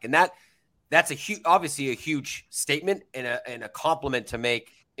was like. And that's obviously a huge statement and a compliment to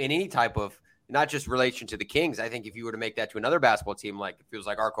make in any type of, not just relation to the Kings. I think if you were to make that to another basketball team, it feels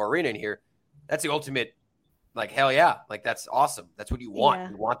like Arco Arena in here, that's the ultimate, hell yeah. That's awesome. That's what you want. Yeah.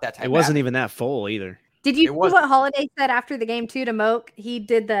 You want that type. It wasn't even that full either. Did you see what Holiday said after the game too to Moke? He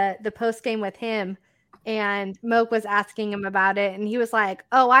did the post game with him, and Moke was asking him about it, and he was like,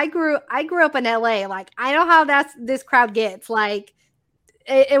 "Oh, I grew up in LA. I know how this crowd gets.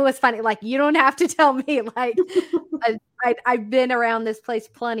 It was funny. You don't have to tell me. I've been around this place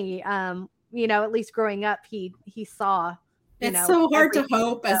plenty. At least growing up, he saw." It's so hard to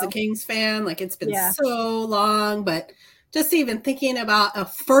hope as a Kings fan. It's been so long, but just even thinking about a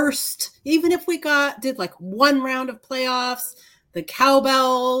first, even if we did one round of playoffs, the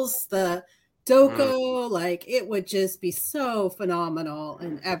cowbells, the Doko, it would just be so phenomenal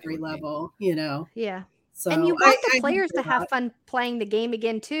in every level, Yeah. So and you want the players to have fun playing the game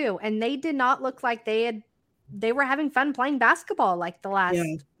again too. And they did not look like they were having fun playing basketball the last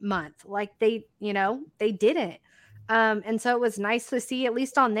month. They didn't. And so it was nice to see, at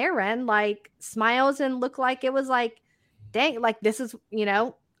least on their end, smiles and look like it was dang, this is,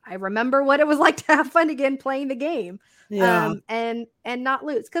 I remember what it was like to have fun again playing the game. And not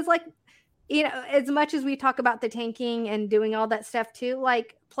lose. Cause as much as we talk about the tanking and doing all that stuff too,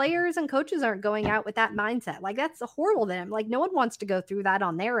 players and coaches aren't going out with that mindset. That's horrible to them. No one wants to go through that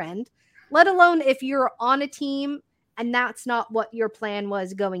on their end, let alone if you're on a team and that's not what your plan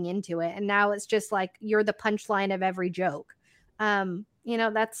was going into it. And now it's just you're the punchline of every joke.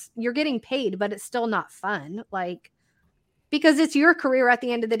 You're getting paid, but it's still not fun. Because it's your career at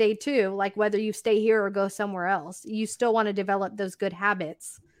the end of the day too. Like whether you stay here or go somewhere else, you still want to develop those good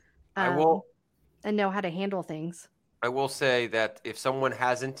habits. And know how to handle things. I will say that if someone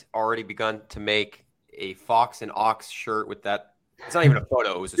hasn't already begun to make a Fox and Ox shirt with that, it's not even a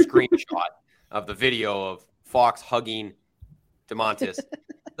photo, it was a screenshot of the video of Fox hugging DeMontis.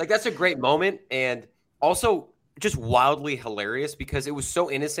 Like, that's a great moment, and also just wildly hilarious because it was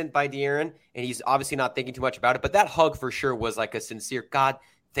so innocent by De'Aaron, and he's obviously not thinking too much about it, but that hug for sure was like a sincere, God,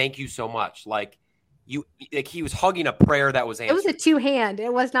 thank you so much. Like he was hugging a prayer that was answered. It was a 2-hand.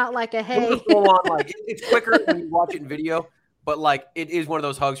 It was not like a hey. It was on, like, it's quicker when you watch it in video, but like it is one of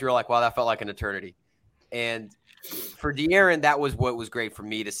those hugs you're like, wow, that felt like an eternity. And for De'Aaron, that was what was great for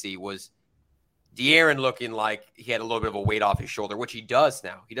me to see, was De'Aaron looking like he had a little bit of a weight off his shoulder, which he does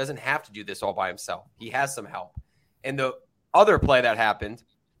now. He doesn't have to do this all by himself. He has some help. And the other play that happened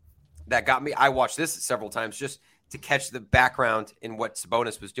that got me, I watched this several times just to catch the background in what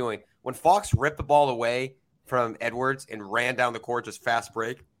Sabonis was doing. When Fox ripped the ball away from Edwards and ran down the court, just fast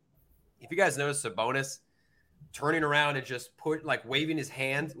break, if you guys notice Sabonis turning around and just waving his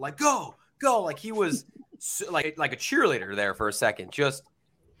hand, like, go, like he was like a cheerleader there for a second. Just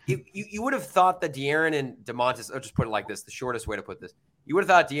you would have thought that De'Aaron and DeMontis, I'll just put it like this, the shortest way to put this, you would have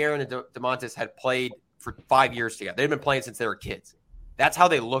thought De'Aaron and DeMontis had played for 5 years together. They'd been playing since they were kids. That's how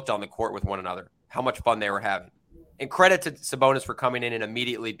they looked on the court with one another, how much fun they were having. And credit to Sabonis for coming in and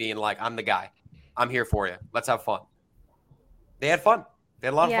immediately being like, I'm the guy. I'm here for you. Let's have fun. They had fun. They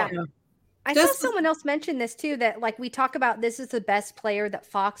had a lot of fun. I saw someone else mention this too, that like we talk about this is the best player that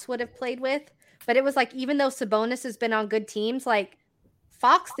Fox would have played with. But it was like, even though Sabonis has been on good teams, like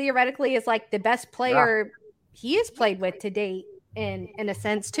Fox theoretically is like the best player he has played with to date in a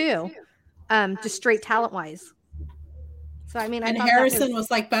sense too. Just straight talent wise. So, I mean, and Harrison was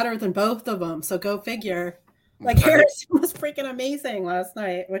like better than both of them. So go figure. Like Harrison was freaking amazing last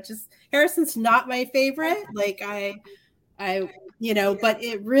night, which is Harrison's not my favorite. Like I, but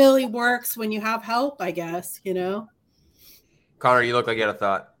it really works when you have help, I guess, Connor, you look like you had a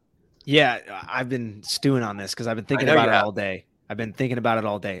thought. Yeah, I've been stewing on this because I've been thinking about it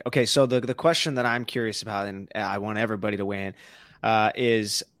all day. Okay, so the question that I'm curious about, and I want everybody to weigh in,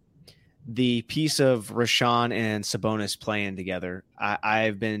 is the piece of Rashawn and Sabonis playing together.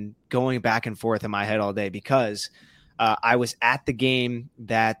 I've been going back and forth in my head all day because I was at the game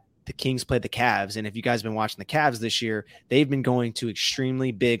that the Kings played the Cavs. And if you guys have been watching the Cavs this year, they've been going to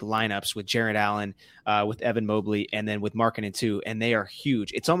extremely big lineups with Jarrett Allen, with Evan Mobley, and then with Markkanen too. And they are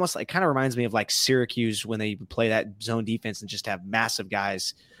huge. It's almost like, kind of reminds me of like Syracuse when they play that zone defense and just have massive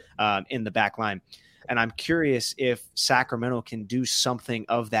guys in the back line. And I'm curious if Sacramento can do something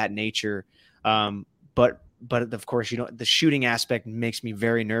of that nature. But of course, the shooting aspect makes me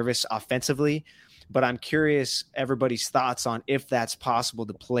very nervous offensively. But I'm curious everybody's thoughts on if that's possible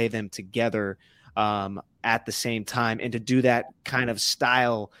to play them together at the same time and to do that kind of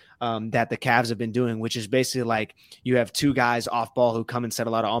style that the Cavs have been doing, which is basically like you have two guys off ball who come and set a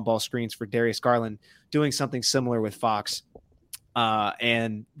lot of on ball screens for Darius Garland, doing something similar with Fox.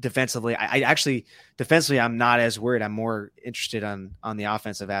 And defensively, I'm not as worried. I'm more interested on the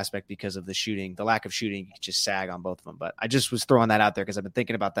offensive aspect because of the shooting, the lack of shooting. You could just sag on both of them. But I just was throwing that out there because I've been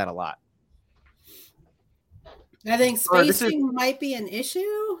thinking about that a lot. I think spacing might be an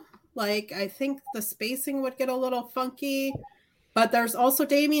issue. Like, I think the spacing would get a little funky, but there's also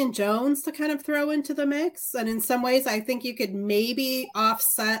Damian Jones to kind of throw into the mix. And in some ways, I think you could maybe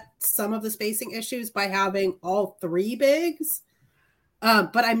offset some of the spacing issues by having all three bigs.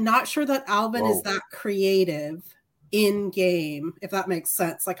 But I'm not sure that Alvin is that creative in game, if that makes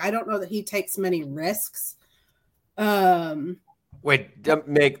sense. Like, I don't know that he takes many risks. Wait, dive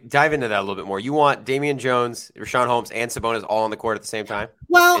into that a little bit more. You want Damian Jones, Rashawn Holmes, and Sabonis all on the court at the same time?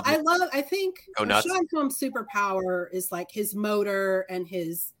 Well, I think Rashawn Holmes' superpower is like his motor and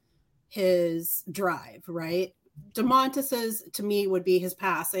his drive, right? DeMontis's, to me, would be his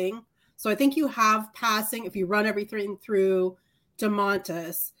passing. So I think you have passing if you run everything through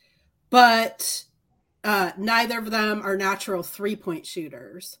DeMontis, but neither of them are natural 3-point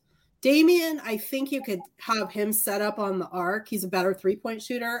shooters. Damian, I think you could have him set up on the arc. He's a better 3-point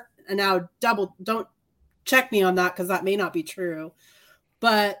shooter. And now don't check me on that because that may not be true.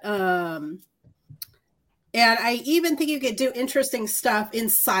 But and I even think you could do interesting stuff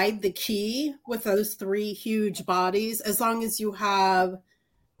inside the key with those three huge bodies, as long as you have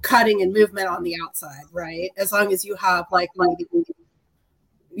cutting and movement on the outside, right? As long as you have like Mo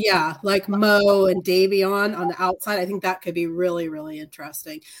and Davion on the outside, I think that could be really, really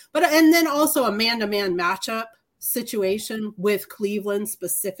interesting. And then also a man-to-man matchup situation with Cleveland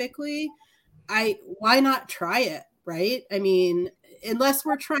specifically. Why not try it? right? I mean, unless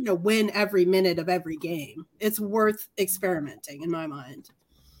we're trying to win every minute of every game, it's worth experimenting in my mind.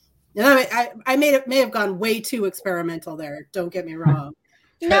 And I may have gone way too experimental there. Don't get me wrong.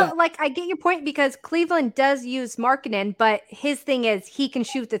 No, like I get your point because Cleveland does use Markkanen, but his thing is he can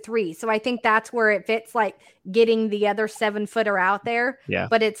shoot the three. So I think that's where it fits, like getting the other 7-footer out there. Yeah.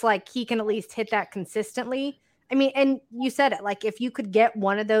 But it's like he can at least hit that consistently. I mean, and you said it, like if you could get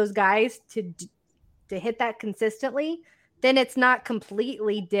one of those guys to hit that consistently, then it's not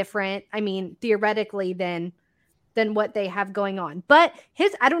completely different. I mean, theoretically, than what they have going on. But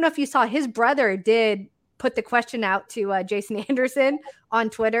I don't know if you saw, his brother did put the question out to Jason Anderson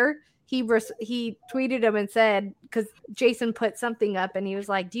on Twitter. He tweeted him and said, because Jason put something up and he was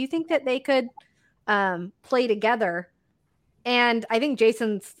like, do you think that they could play together? And I think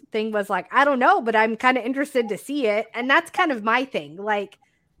Jason's thing was like, I don't know, but I'm kind of interested to see it. And that's kind of my thing. Like,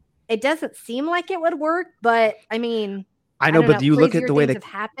 it doesn't seem like it would work, but I mean, I know, but you look at the way that have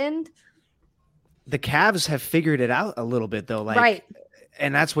happened. The Cavs have figured it out a little bit though. Like, right.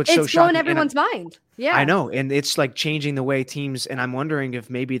 And that's what's it's so shocking. It's blown everyone's mind. Yeah, I know. And it's like changing the way teams. And I'm wondering if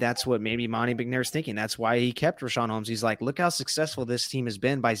maybe that's what maybe Monty McNair's thinking. That's why he kept Richaun Holmes. He's like, look how successful this team has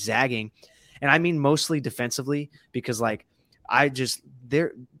been by zagging. And I mean, mostly defensively, because like,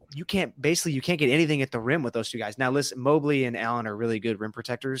 you can't get anything at the rim with those two guys. Now listen, Mobley and Allen are really good rim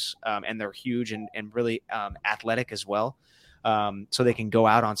protectors. And they're huge and really athletic as well. So they can go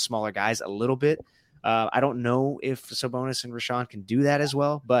out on smaller guys a little bit. I don't know if Sabonis and Richaun can do that as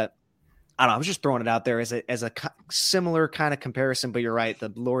well, but I don't know. I was just throwing it out there as a similar kind of comparison, but you're right.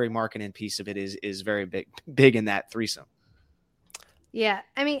 The Lauri Markkanen piece of it is very big in that threesome. Yeah.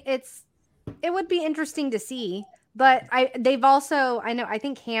 I mean, it would be interesting to see, but I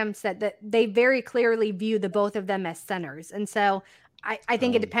think Ham said that they very clearly view the both of them as centers. And so I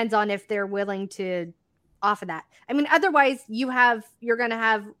think it depends on if they're willing to offer that. I mean, otherwise you're going to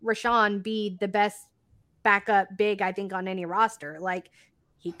have Richaun be the best backup big, I think, on any roster. Like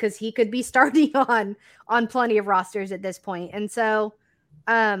because he could be starting on plenty of rosters at this point. And so,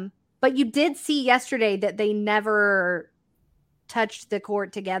 but you did see yesterday that they never touched the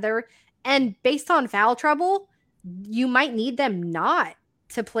court together. And based on foul trouble, you might need them not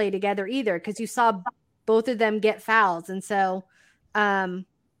to play together either, because you saw both of them get fouls. And so,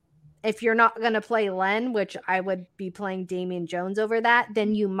 if you're not going to play Len, which I would be playing Damian Jones over that,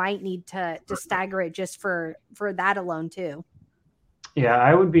 then you might need to stagger it just for that alone too. Yeah,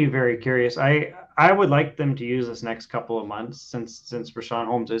 I would be very curious. I would like them to use this next couple of months since Richaun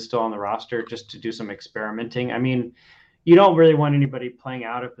Holmes is still on the roster, just to do some experimenting. I mean, you don't really want anybody playing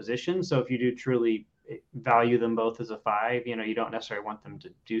out of position. So if you do truly value them both as a 5, you don't necessarily want them to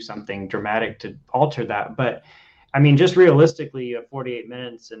do something dramatic to alter that. But I mean, just realistically, you have 48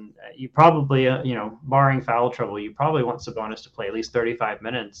 minutes and you probably, barring foul trouble, you probably want Sabonis to play at least 35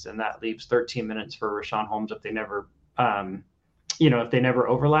 minutes. And that leaves 13 minutes for Richaun Holmes if they never,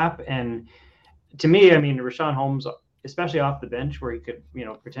 overlap. And to me, I mean, Richaun Holmes, especially off the bench where he could,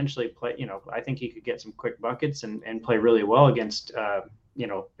 potentially play, I think he could get some quick buckets and play really well against,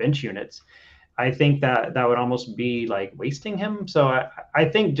 bench units. I think that would almost be like wasting him. So I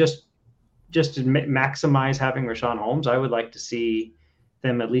think just to maximize having Richaun Holmes, I would like to see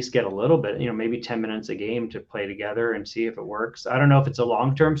them at least get a little bit, maybe 10 minutes a game to play together and see if it works. I don't know if it's a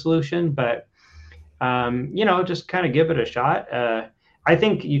long-term solution, but, just kind of give it a shot. I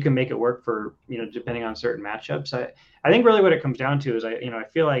think you can make it work for, depending on certain matchups. I think really what it comes down to is I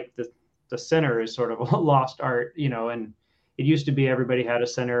feel like the center is sort of a lost art, and it used to be everybody had a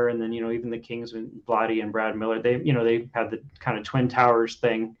center, and then, even the Kings and Vladdy and Brad Miller, they had the kind of Twin Towers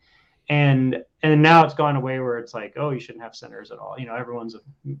thing. And now it's gone away where it's like, oh, you shouldn't have centers at all. Everyone's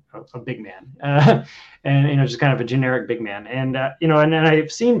a big man, and just kind of a generic big man. And and then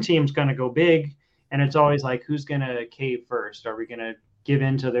I've seen teams kind of go big, and it's always like, who's gonna cave first? Are we gonna give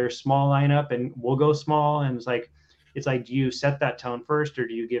into their small lineup and we'll go small? And it's like, do you set that tone first, or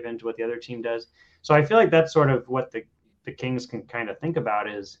do you give into what the other team does? So I feel like that's sort of what the Kings can kind of think about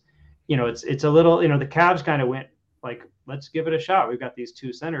is, it's a little, the Cavs kind of went like, let's give it a shot. We've got these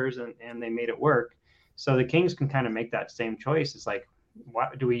two centers and they made it work. So the Kings can kind of make that same choice. It's like,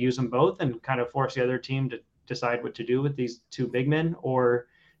 what, do we use them both and kind of force the other team to decide what to do with these two big men? Or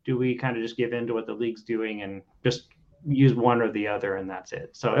do we kind of just give in to what the league's doing and just use one or the other and that's it?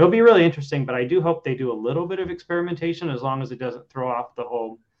 So it'll be really interesting, but I do hope they do a little bit of experimentation as long as it doesn't throw off the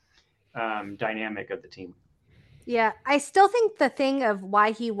whole dynamic of the team. Yeah, I still think the thing of why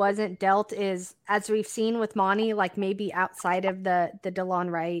he wasn't dealt is, as we've seen with Monty, like maybe outside of the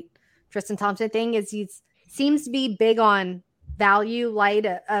DeLon Wright, Tristan Thompson thing, is he seems to be big on value light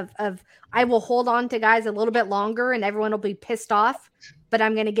of I will hold on to guys a little bit longer and everyone will be pissed off, but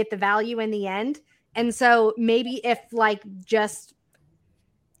I'm going to get the value in the end. And so maybe if like just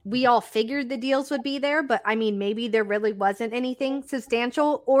we all figured the deals would be there, but I mean, maybe there really wasn't anything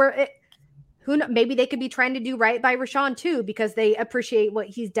substantial, or who knows, maybe they could be trying to do right by Rashawn too, because they appreciate what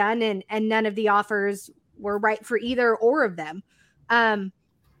he's done and none of the offers were right for either or of them.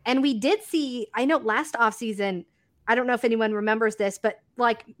 And we did see, I know last offseason, I don't know if anyone remembers this, but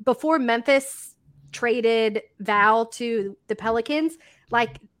like before Memphis traded Val to the Pelicans,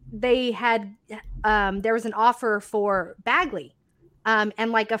 like they had, there was an offer for Bagley.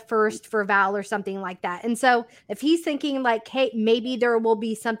 And like a first for Val or something like that. And so if he's thinking like, hey, maybe there will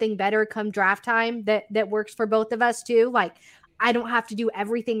be something better come draft time that works for both of us too. Like, I don't have to do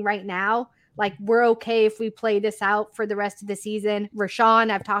everything right now. Like, we're okay if we play this out for the rest of the season.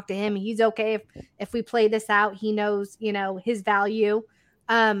 Rashawn, I've talked to him. He's okay if we play this out. He knows, his value.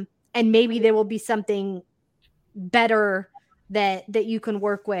 And maybe there will be something better that you can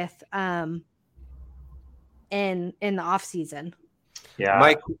work with in the off season. Yeah,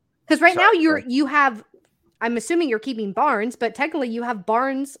 Mike, because right now you have, I'm assuming you're keeping Barnes, but technically you have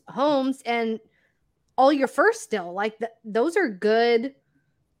Barnes, Holmes, and all your first still. Like those are good.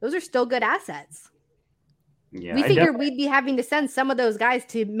 Those are still good assets. Yeah, we figured we'd be having to send some of those guys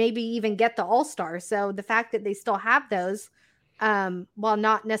to maybe even get the All-Star. So the fact that they still have those, while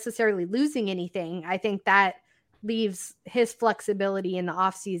not necessarily losing anything, I think that leaves his flexibility in the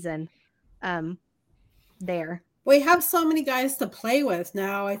offseason there. We have so many guys to play with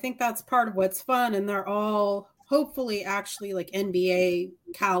now. I think that's part of what's fun, and they're all hopefully actually like NBA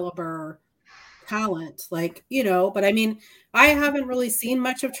caliber talent, like, but I mean, I haven't really seen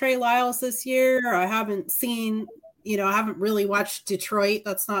much of Trey Lyles this year. I haven't seen, I haven't really watched Detroit.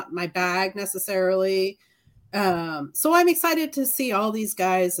 That's not my bag necessarily. So I'm excited to see all these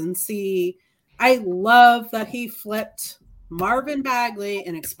guys and see. I love that he flipped Marvin Bagley,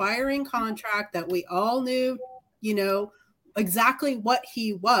 an expiring contract that we all knew, exactly what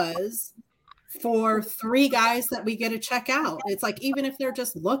he was, for 3 guys that we get to check out. It's like, even if they're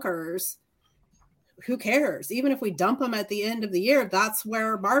just lookers, who cares? Even if we dump them at the end of the year, that's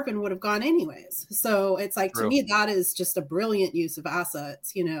where Marvin would have gone anyways. So it's like, True. To me, that is just a brilliant use of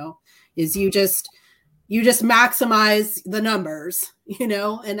assets, is you just maximize the numbers,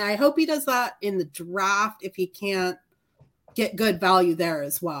 and I hope he does that in the draft if he can't get good value there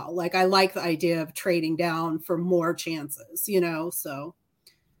as well. Like, I like the idea of trading down for more chances, so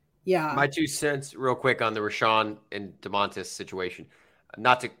yeah. My 2 cents real quick on the Rashawn and DeMontis situation,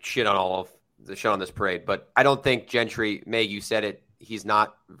 not to shit on this parade, but I don't think Gentry, May, you said it, he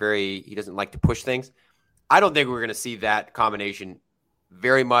doesn't like to push things. I don't think we're going to see that combination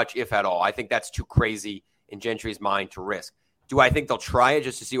very much, if at all. I think that's too crazy in Gentry's mind to risk. Do I think they'll try it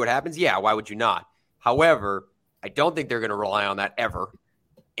just to see what happens? Yeah, why would you not? However, I don't think they're going to rely on that ever.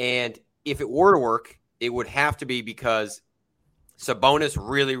 And if it were to work, it would have to be because Sabonis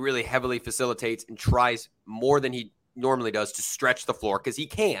really, really heavily facilitates and tries more than he normally does to stretch the floor, because he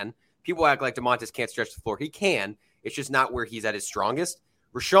can. People act like DeMontis can't stretch the floor. He can. It's just not where he's at his strongest.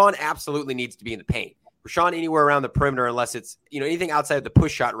 Rashawn absolutely needs to be in the paint. Rashawn anywhere around the perimeter, unless it's anything outside of the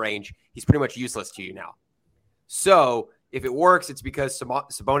push shot range, he's pretty much useless to you now. So if it works, it's because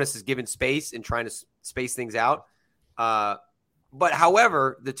Sabonis is given space and trying to space things out. But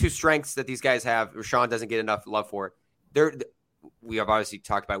however, the 2 strengths that these guys have, Rashawn doesn't get enough love for it. We have obviously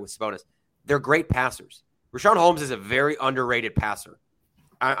talked about with Sabonis. They're great passers. Rashawn Holmes is a very underrated passer.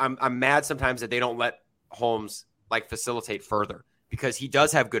 I'm mad sometimes that they don't let Holmes facilitate further, because he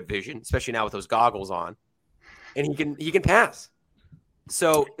does have good vision, especially now with those goggles on, and he can pass.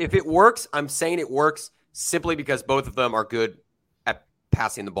 So if it works, I'm saying it works simply because both of them are good at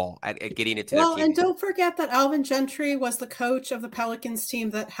passing the ball, at getting it to their team. Well, and don't forget that Alvin Gentry was the coach of the Pelicans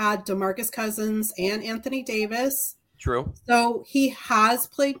team that had DeMarcus Cousins and Anthony Davis. True. So he has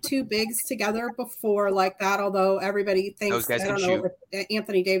played 2 bigs together before like that, although everybody thinks, those guys I don't can know, if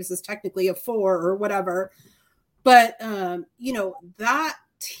Anthony Davis is technically a 4 or whatever. But, that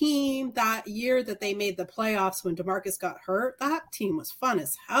team that year that they made the playoffs when DeMarcus got hurt, that team was fun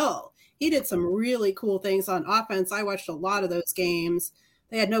as hell. He did some really cool things on offense. I watched a lot of those games.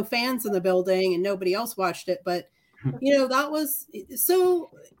 They had no fans in the building and nobody else watched it, but that was,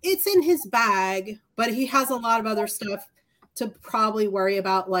 so it's in his bag, but he has a lot of other stuff to probably worry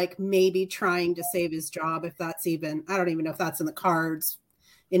about, like maybe trying to save his job, if that's even, I don't even know if that's in the cards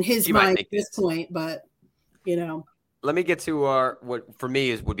in his mind at this point, but Let me get to what for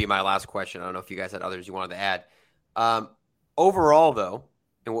me would be my last question. I don't know if you guys had others you wanted to add. Overall, though,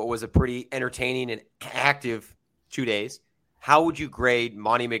 and what was a pretty entertaining and active 2 days, how would you grade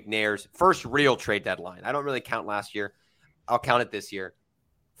Monty McNair's first real trade deadline? I don't really count last year. I'll count it this year.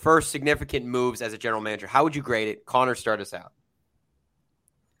 First significant moves as a general manager. How would you grade it? Connor, start us out.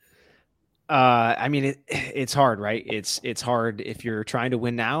 I mean, it's hard, right? It's hard if you're trying to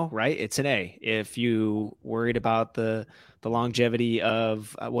win now, right? It's an A. If you worried about the longevity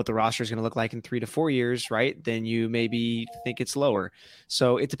of what the roster is going to look like in 3 to 4 years, right? Then you maybe think it's lower.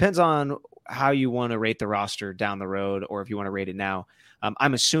 So it depends on how you want to rate the roster down the road, or if you want to rate it now.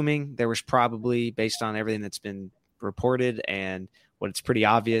 I'm assuming there was probably, based on everything that's been reported and what it's pretty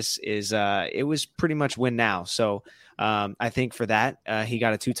obvious is it was pretty much win now. So I think for that, he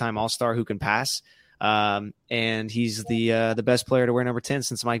got a 2-time All-Star who can pass. And he's the best player to wear number 10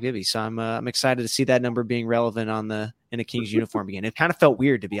 since Mike Bibby. So I'm excited to see that number being relevant in a Kings uniform again. It kind of felt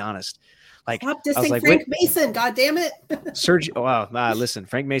weird, to be honest. Like, stop dissing Frank Mason, God damn it. Sergio, wow, listen,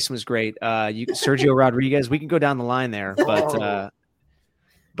 Frank Mason was great. Sergio Rodriguez, we can go down the line there,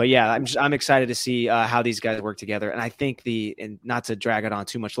 but yeah, I'm excited to see how these guys work together. And I think and not to drag it on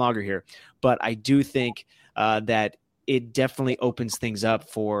too much longer here, but I do think that it definitely opens things up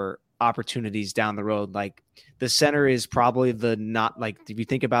for opportunities down the road. Like, the center is probably if you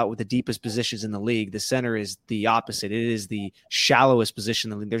think about with the deepest positions in the league, the center is the opposite. It is the shallowest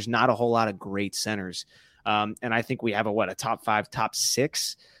position in the league. There's not a whole lot of great centers. And I think we have a top 5, top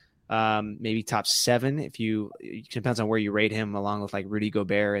 6, maybe top 7. It depends on where you rate him, along with like Rudy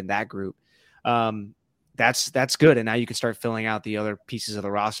Gobert and that group. That's good. And now you can start filling out the other pieces of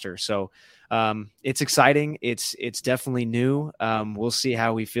the roster. So it's exciting. It's definitely new. We'll see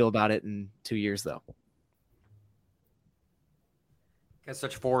how we feel about it in 2 years, though. Guys,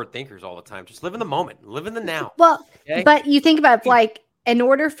 such forward thinkers all the time. Just live in the moment, live in the now. Well, okay? But you think about, like, in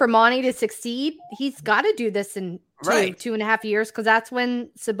order for Monty to succeed, he's got to do this in 2.5 years, because that's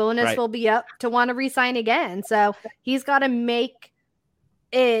when Sabonis will be up to want to re-sign again. So he's got to make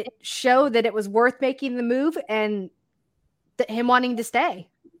it show that it was worth making the move and him wanting to stay.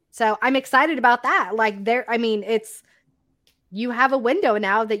 So I'm excited about that. Like, you have a window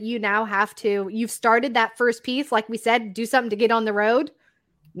now that you've started that first piece. Like we said, do something to get on the road.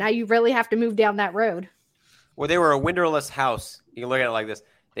 Now you really have to move down that road. Well, they were a windowless house. You can look at it like this.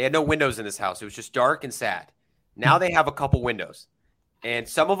 They had no windows in this house. It was just dark and sad. Now they have a couple windows, and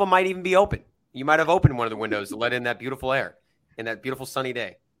some of them might even be open. You might have opened one of the windows to let in that beautiful air and that beautiful sunny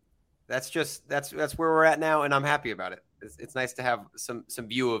day. That's where we're at now, and I'm happy about it. It's nice to have some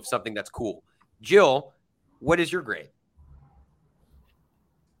view of something that's cool. Jill, what is your grade?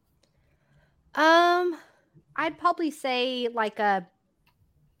 I'd probably say like a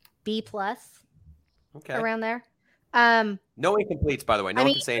B+. Okay. Around there. No incompletes, by the way. No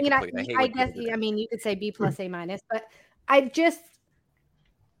one can say incomplete. I guess you could say B+, A-, but I just,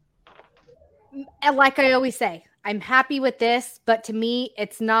 like I always say, I'm happy with this, but to me,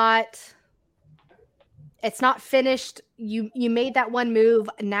 it's not finished. You made that one move.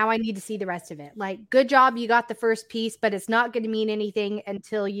 Now I need to see the rest of it. Like, good job. You got the first piece, but it's not going to mean anything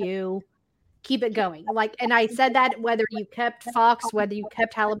until you keep it going. Like, and I said that whether you kept Fox, whether you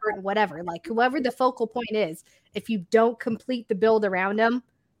kept Halliburton, whatever, like whoever the focal point is, if you don't complete the build around them,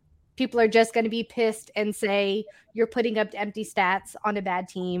 people are just going to be pissed and say you're putting up empty stats on a bad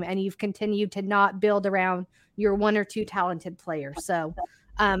team and you've continued to not build around your 1 or 2 talented players. So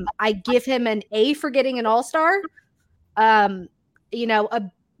I give him an A for getting an all-star, the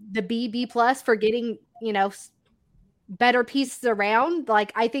B+ for getting, better pieces around.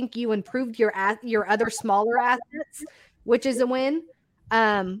 Like, I think you improved your other smaller assets, which is a win.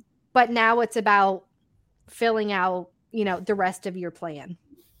 But now it's about filling out, the rest of your plan.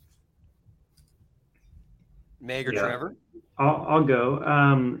 Meg or Trevor? I'll go.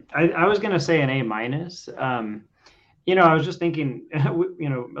 I was going to say an A-. I was just thinking,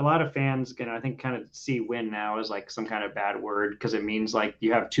 a lot of fans I think kind of see win now as like some kind of bad word, because it means like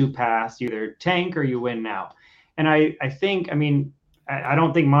you have 2 paths, you either tank or you win now. And I think, I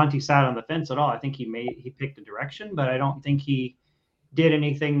don't think Monty sat on the fence at all. I think he picked a direction, but I don't think he did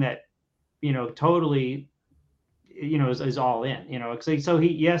anything that, totally, is all in, so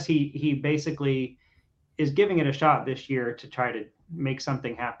he basically is giving it a shot this year to try to make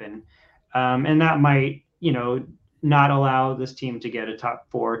something happen. And that might, not allow this team to get a top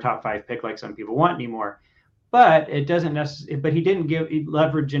 4, top 5 pick like some people want anymore. But it doesn't necessarily. But he didn't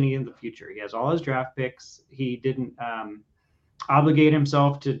leverage any in the future. He has all his draft picks. He didn't obligate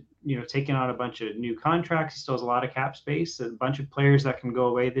himself to taking on a bunch of new contracts. He still has a lot of cap space. A bunch of players that can go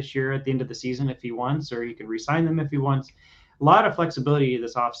away this year at the end of the season if he wants, or he can re-sign them if he wants. A lot of flexibility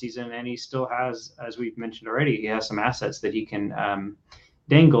this offseason, and he still has, as we've mentioned already, he has some assets that he can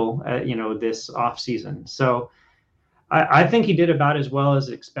dangle. This offseason. So I think he did about as well as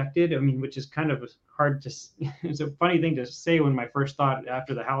expected. I mean, which is kind of hard to. It's a funny thing to say when my first thought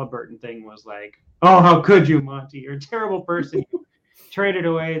after the Halliburton thing was like, "Oh, how could you, Monty? You're a terrible person. You traded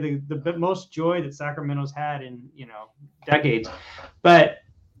away the most joy that Sacramento's had in decades." But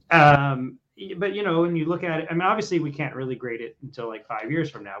when you look at it, I mean, obviously we can't really grade it until like 5 years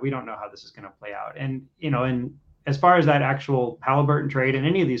from now. We don't know how this is going to play out, and and as far as that actual Halliburton trade and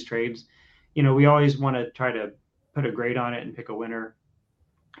any of these trades, we always want to try to put a grade on it and pick a winner.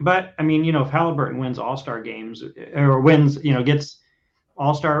 But I mean, if Halliburton wins All-Star games or wins, gets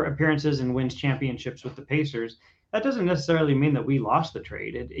All-Star appearances and wins championships with the Pacers, that doesn't necessarily mean that we lost the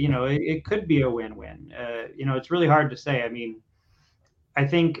trade. It could be a win-win. It's really hard to say. I mean, I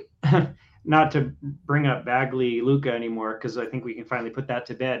think not to bring up Bagley Luka anymore, because I think we can finally put that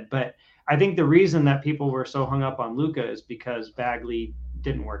to bed. But I think the reason that people were so hung up on Luka is because Bagley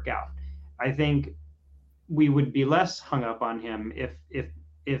didn't work out. I think we would be less hung up on him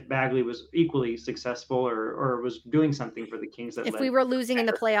if Bagley was equally successful or was doing something for the Kings. If we were losing in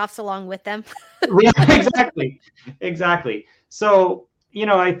the playoffs along with them. Yeah, exactly. So,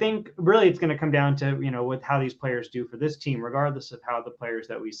 I think really it's going to come down to, with how these players do for this team, regardless of how the players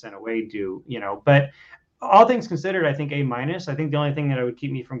that we sent away do, but all things considered, I think A-. I think the only thing that would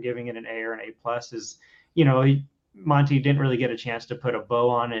keep me from giving it an A or an A+ is, Monty didn't really get a chance to put a bow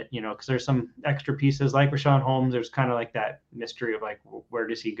on it, because there's some extra pieces like Richaun Holmes. There's kind of like that mystery of like, where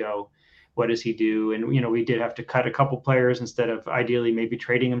does he go? What does he do? And, we did have to cut a couple players instead of ideally maybe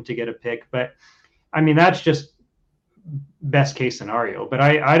trading him to get a pick. But I mean, that's just best case scenario. But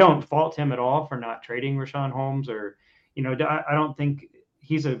I don't fault him at all for not trading Richaun Holmes or, I don't think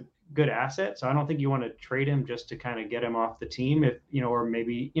he's a good asset. So I don't think you want to trade him just to kind of get him off the team if, or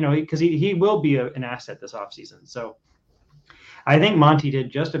maybe, because he will be an asset this offseason. So I think Monty did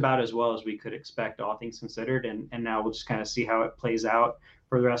just about as well as we could expect, all things considered. And now we'll just kind of see how it plays out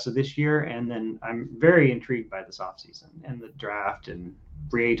for the rest of this year. And then I'm very intrigued by this offseason and the draft and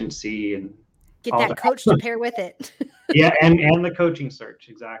free agency and get that coach to pair with it. Yeah. And the coaching search.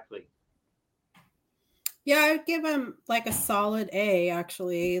 Exactly. Yeah, I would give him like a solid A,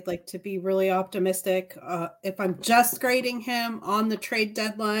 actually, like to be really optimistic. If I'm just grading him on the trade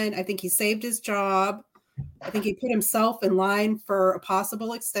deadline, I think he saved his job. I think he put himself in line for a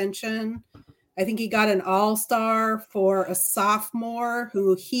possible extension. I think he got an all-star for a sophomore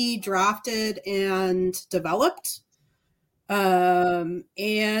who he drafted and developed.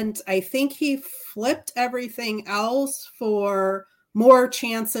 And I think he flipped everything else for more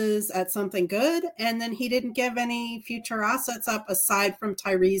chances at something good. And then he didn't give any future assets up aside from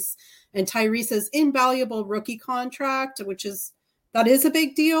Tyrese and Tyrese's invaluable rookie contract, that is a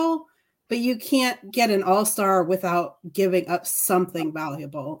big deal, but you can't get an all-star without giving up something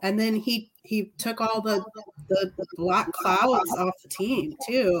valuable. And then he took all the black clouds off the team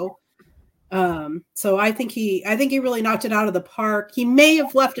too. So I think he really knocked it out of the park. He may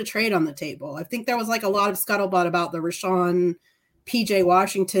have left a trade on the table. I think there was like a lot of scuttlebutt about the Richaun PJ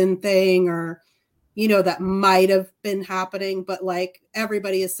Washington thing, or, that might have been happening, but like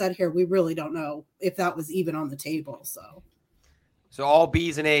everybody has said here, we really don't know if that was even on the table. So all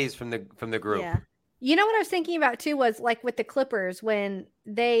B's and A's from the group. Yeah. What I was thinking about too was like with the Clippers when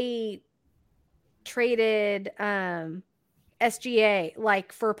they traded SGA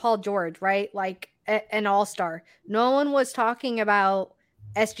like for Paul George, right? Like an all-star. No one was talking about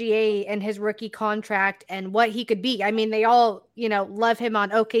SGA and his rookie contract and what he could be. I mean, they all, love him on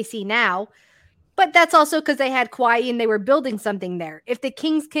OKC now, but that's also because they had Kawhi and they were building something there. If the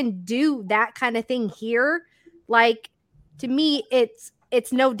Kings can do that kind of thing here, like to me, it's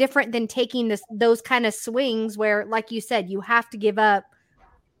no different than taking those kind of swings where, like you said, you have to give up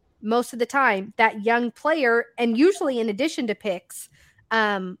most of the time that young player, and usually in addition to picks,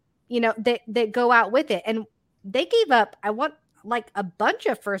 that go out with it. And they gave up, like a bunch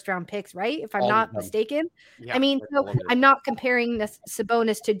of first round picks, right? If I'm not mistaken. Yeah, I mean, so I'm not comparing this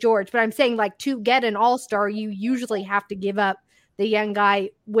Sabonis to George, but I'm saying like to get an all-star, you usually have to give up the young guy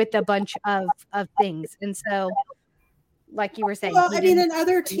with a bunch of things. And so, like you were saying, well, I mean, and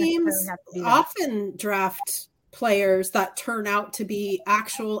other teams often draft players that turn out to be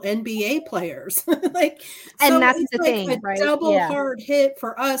actual NBA players. And so that's the thing, right? Double hard hit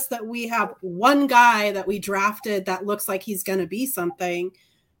for us that we have one guy that we drafted that looks like he's going to be something.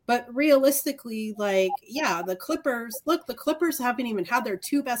 But realistically, the Clippers haven't even had their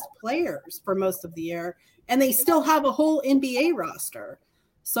two best players for most of the year, and they still have a whole NBA roster.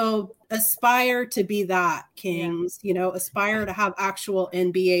 So aspire to be that, Kings, aspire to have actual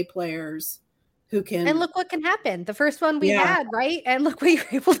NBA players who can. And look what can happen. The first one we had, right? And look what you're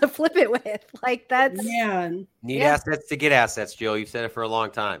able to flip it with. Like that's need assets to get assets, Jill. You've said it for a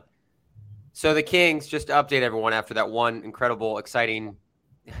long time. So the Kings, just to update everyone after that one incredible, exciting,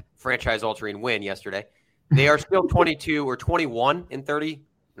 franchise-altering win yesterday, they are still 22 or 21 and 30.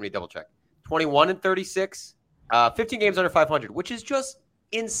 Let me double check. 21 and 36, 15 games under 500, which is just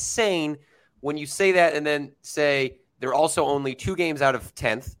insane when you say that and then say they're also only 2 games out of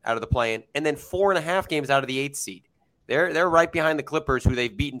 10th, out of the play-in, and then 4.5 games out of the 8th seed. They're right behind the Clippers, who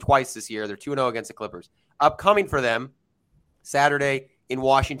they've beaten twice this year. They're 2-0 against the Clippers. Upcoming for them, Saturday in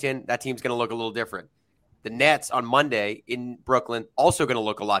Washington, that team's going to look a little different. The Nets on Monday in Brooklyn, also going to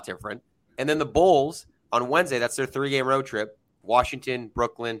look a lot different. And then the Bulls on Wednesday, that's their 3-game road trip, Washington,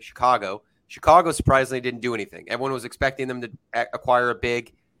 Brooklyn, Chicago. Chicago surprisingly didn't do anything. Everyone was expecting them to acquire a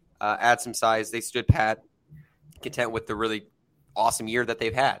big, add some size. They stood pat, content with the really awesome year that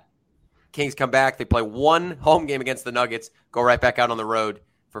they've had. Kings come back. They play 1 home game against the Nuggets, go right back out on the road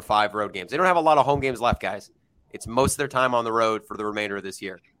for 5 road games. They don't have a lot of home games left, guys. It's most of their time on the road for the remainder of this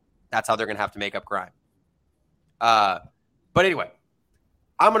year. That's how they're going to have to make up ground. But anyway,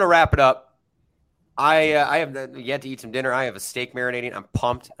 I'm going to wrap it up. I have yet to eat some dinner. I have a steak marinating. I'm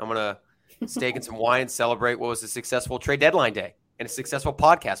pumped. I'm going to steak and some wine and celebrate what was a successful trade deadline day and a successful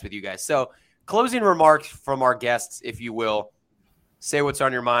podcast with you guys. So closing remarks from our guests, if you will. Say what's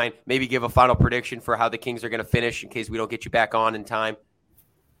on your mind. Maybe give a final prediction for how the Kings are going to finish in case we don't get you back on in time.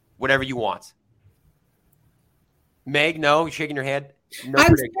 Whatever you want. Meg, no? You're shaking your head? No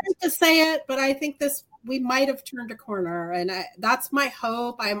I'm scared to say it, but I think we might have turned a corner, and that's my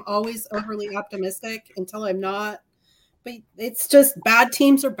hope. I'm always overly optimistic until I'm not. But it's just bad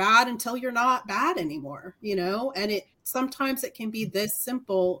teams are bad until you're not bad anymore, and sometimes it can be this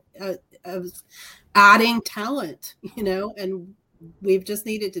simple of adding talent, and we've just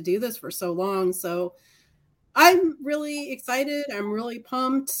needed to do this for so long. So I'm really excited. I'm really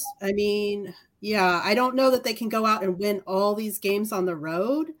pumped. I mean, I don't know that they can go out and win all these games on the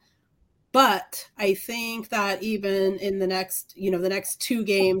road, but I think that even in the next 2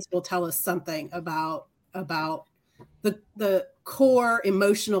 games will tell us something about the core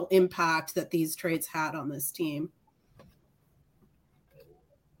emotional impact that these trades had on this team.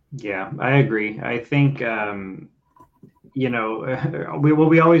 Yeah, I agree. I think, what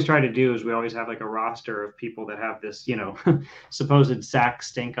we always try to do is we always have like a roster of people that have this, supposed sack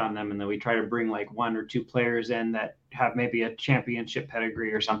stink on them. And then we try to bring like 1 or 2 players in that have maybe a championship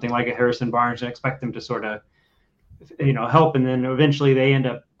pedigree or something like a Harrison Barnes and expect them to sort of, help. And then eventually they end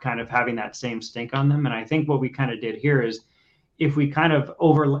up kind of having that same stink on them. And I think what we kind of did here is if we kind of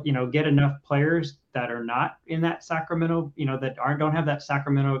get enough players that are not in that Sacramento, that don't have that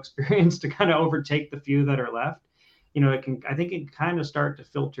Sacramento experience to kind of overtake the few that are left, I think it kind of start to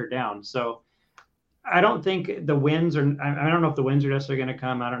filter down. So I don't think the wins I don't know if the wins are necessarily going to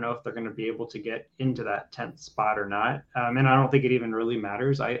come. I don't know if they're going to be able to get into that 10th spot or not. And I don't think it even really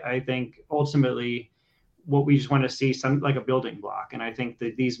matters. I think ultimately what we just want to see some like a building block. And I think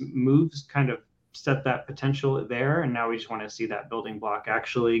that these moves kind of set that potential there. And now we just want to see that building block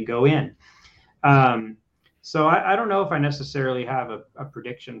actually go in. So I don't know if I necessarily have a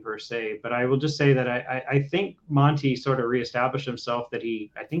prediction per se, but I will just say that I think Monty sort of reestablished himself that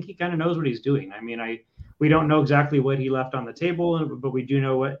I think he kind of knows what he's doing. I mean, we don't know exactly what he left on the table, but we do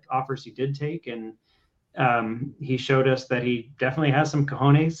know what offers he did take. And he showed us that he definitely has some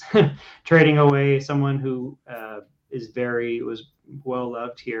cojones trading away someone who was well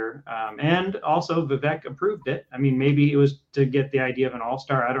loved here. And also Vivek approved it. I mean, maybe it was to get the idea of an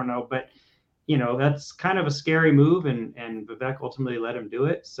all-star. I don't know, but that's kind of a scary move, and Vivek ultimately let him do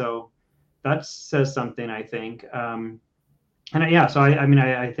it. So that says something, I think. So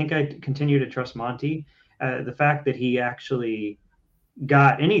I think I continue to trust Monty. The fact that he actually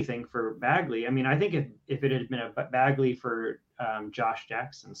got anything for Bagley. I mean, I think if it had been a Bagley for Josh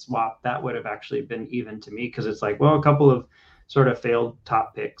Jackson swap, that would have actually been even to me, because it's like, well, a couple of sort of failed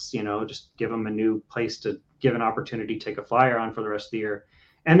top picks, just give them a new place to give an opportunity to take a flyer on for the rest of the year.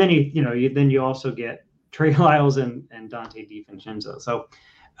 And then you also get Trey Lyles and Dante DiVincenzo. So,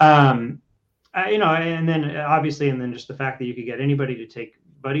 and then obviously, and then just the fact that you could get anybody to take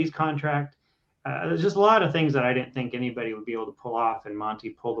Buddy's contract. There's just a lot of things that I didn't think anybody would be able to pull off, and Monty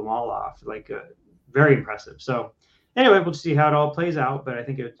pulled them all off. Very impressive. So anyway, we'll see how it all plays out. But I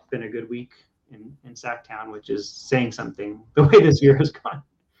think it's been a good week in Sacktown, which is saying something the way this year has gone.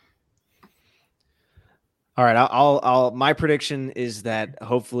 All right, I'll my prediction is that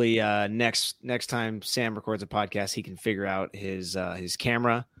hopefully next time Sam records a podcast, he can figure out his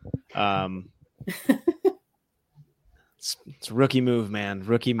camera. It's a rookie move, man.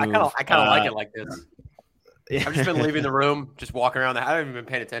 Rookie move. I kind of like it like this. I've just been leaving the room, just walking around. I haven't even been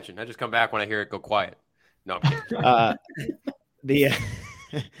paying attention. I just come back when I hear it go quiet. No, I'm kidding.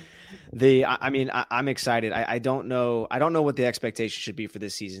 I'm excited. I don't know what the expectation should be for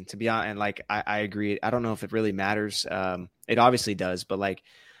this season, to be honest. And like, I agree. I don't know if it really matters. It obviously does, but like,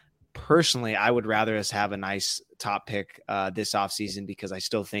 personally, I would rather us have a nice top pick this offseason, because I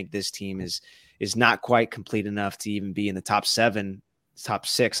still think this team is not quite complete enough to even be in the top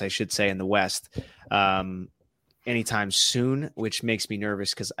 6, I should say, in the West anytime soon, which makes me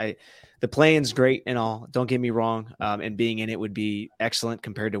nervous, because the play-in's great and all, don't get me wrong, and being in it would be excellent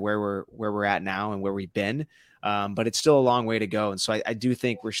compared to where we're at now and where we've been, but it's still a long way to go. And so I do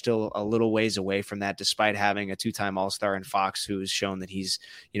think we're still a little ways away from that, despite having a 2-time All-Star in Fox, who has shown that he's,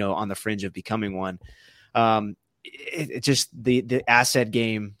 on the fringe of becoming one. It just the asset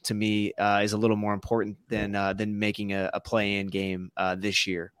game to me is a little more important than making a play-in game this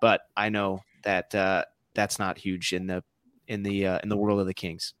year. But I know that that's not huge in the world of the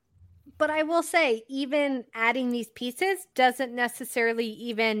Kings. But I will say, even adding these pieces doesn't necessarily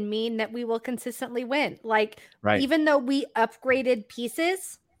even mean that we will consistently win. Like, even though we upgraded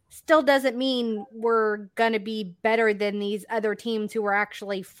pieces, still doesn't mean we're going to be better than these other teams who are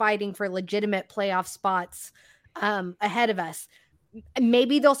actually fighting for legitimate playoff spots ahead of us.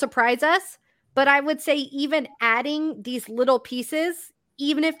 Maybe they'll surprise us, but I would say even adding these little pieces,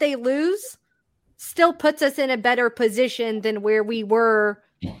 even if they lose, still puts us in a better position than where we were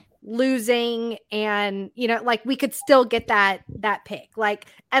losing. And like, we could still get that pick, like,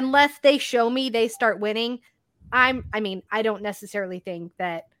 unless they show me they start winning. I don't necessarily think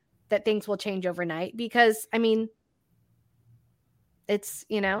that things will change overnight, because we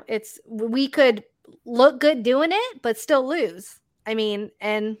could look good doing it but still lose.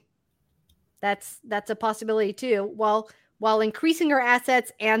 And that's a possibility too, while increasing our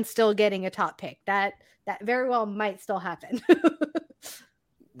assets and still getting a top pick. That very well might still happen.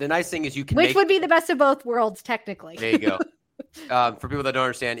 The nice thing is which would be the best of both worlds, technically. There you go. For people that don't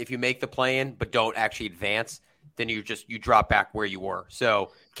understand, if you make the play-in but don't actually advance, then you drop back where you were.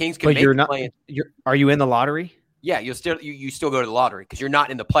 So Kings can make the play-in. Are you in the lottery? Yeah, you still go to the lottery, because you're not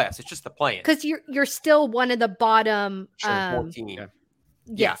in the playoffs. It's just the play-in. Because you're still one of the bottom 14. Yes.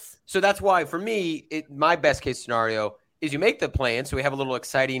 Yeah. So that's why, for me, my best case scenario is you make the play-in, so we have a little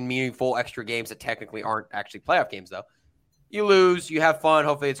exciting, meaningful extra games that technically aren't actually playoff games, though. You lose, you have fun,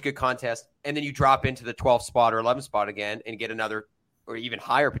 hopefully it's a good contest, and then you drop into the 12th spot or 11th spot again and get another, or even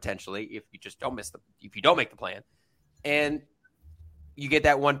higher potentially, if you just don't if you don't make the plan. And you get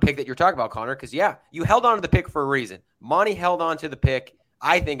that one pick that you're talking about, Connor, because, you held on to the pick for a reason. Monty held on to the pick,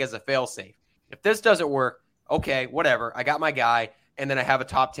 I think, as a fail-safe. If this doesn't work, okay, whatever. I got my guy, and then I have a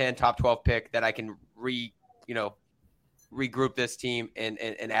top 10, top 12 pick that I can regroup this team and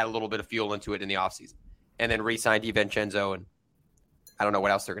add a little bit of fuel into it in the offseason. And then re-sign DiVincenzo, and I don't know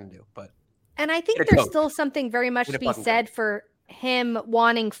what else they're going to do. And I think there's still something very much to be said for him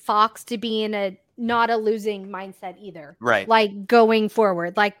wanting Fox to be in not a losing mindset either. Right. Like, going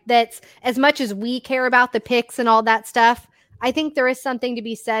forward. Like, that's, as much as we care about the picks and all that stuff, I think there is something to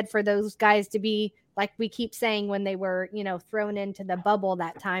be said for those guys to be, like we keep saying when they were, thrown into the bubble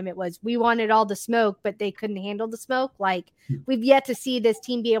that time, it was, we wanted all the smoke, but they couldn't handle the smoke. Like, we've yet to see this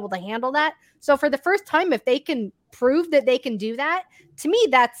team be able to handle that. So for the first time, if they can prove that they can do that, to me,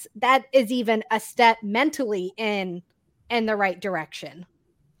 that is even a step mentally in the right direction.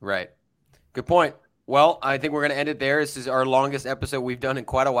 Right. Good point. Well, I think we're going to end it there. This is our longest episode we've done in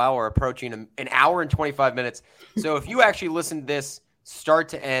quite a while. We're approaching an hour and 25 minutes. So if you actually listen to this start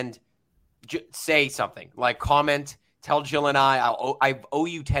to end, say something, like comment, tell Jill and I owe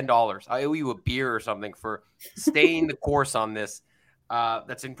you $10. I owe you a beer or something for staying the course on this.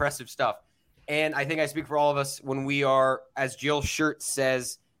 That's impressive stuff. And I think I speak for all of us when we are, as Jill's shirt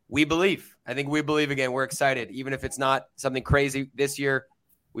says, we believe. I think we believe again. We're excited. Even if it's not something crazy this year,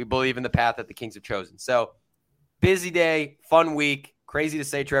 we believe in the path that the Kings have chosen. So busy day, fun week. Crazy to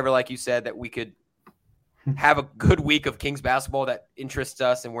say, Trevor, like you said, that we could have a good week of Kings basketball that interests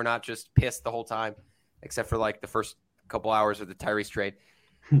us, and we're not just pissed the whole time, except for like the first couple hours of the Tyrese trade.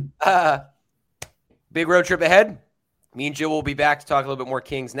 Big road trip ahead. Me and Jill will be back to talk a little bit more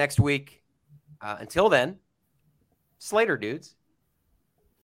Kings next week. Until then, Slater, dudes.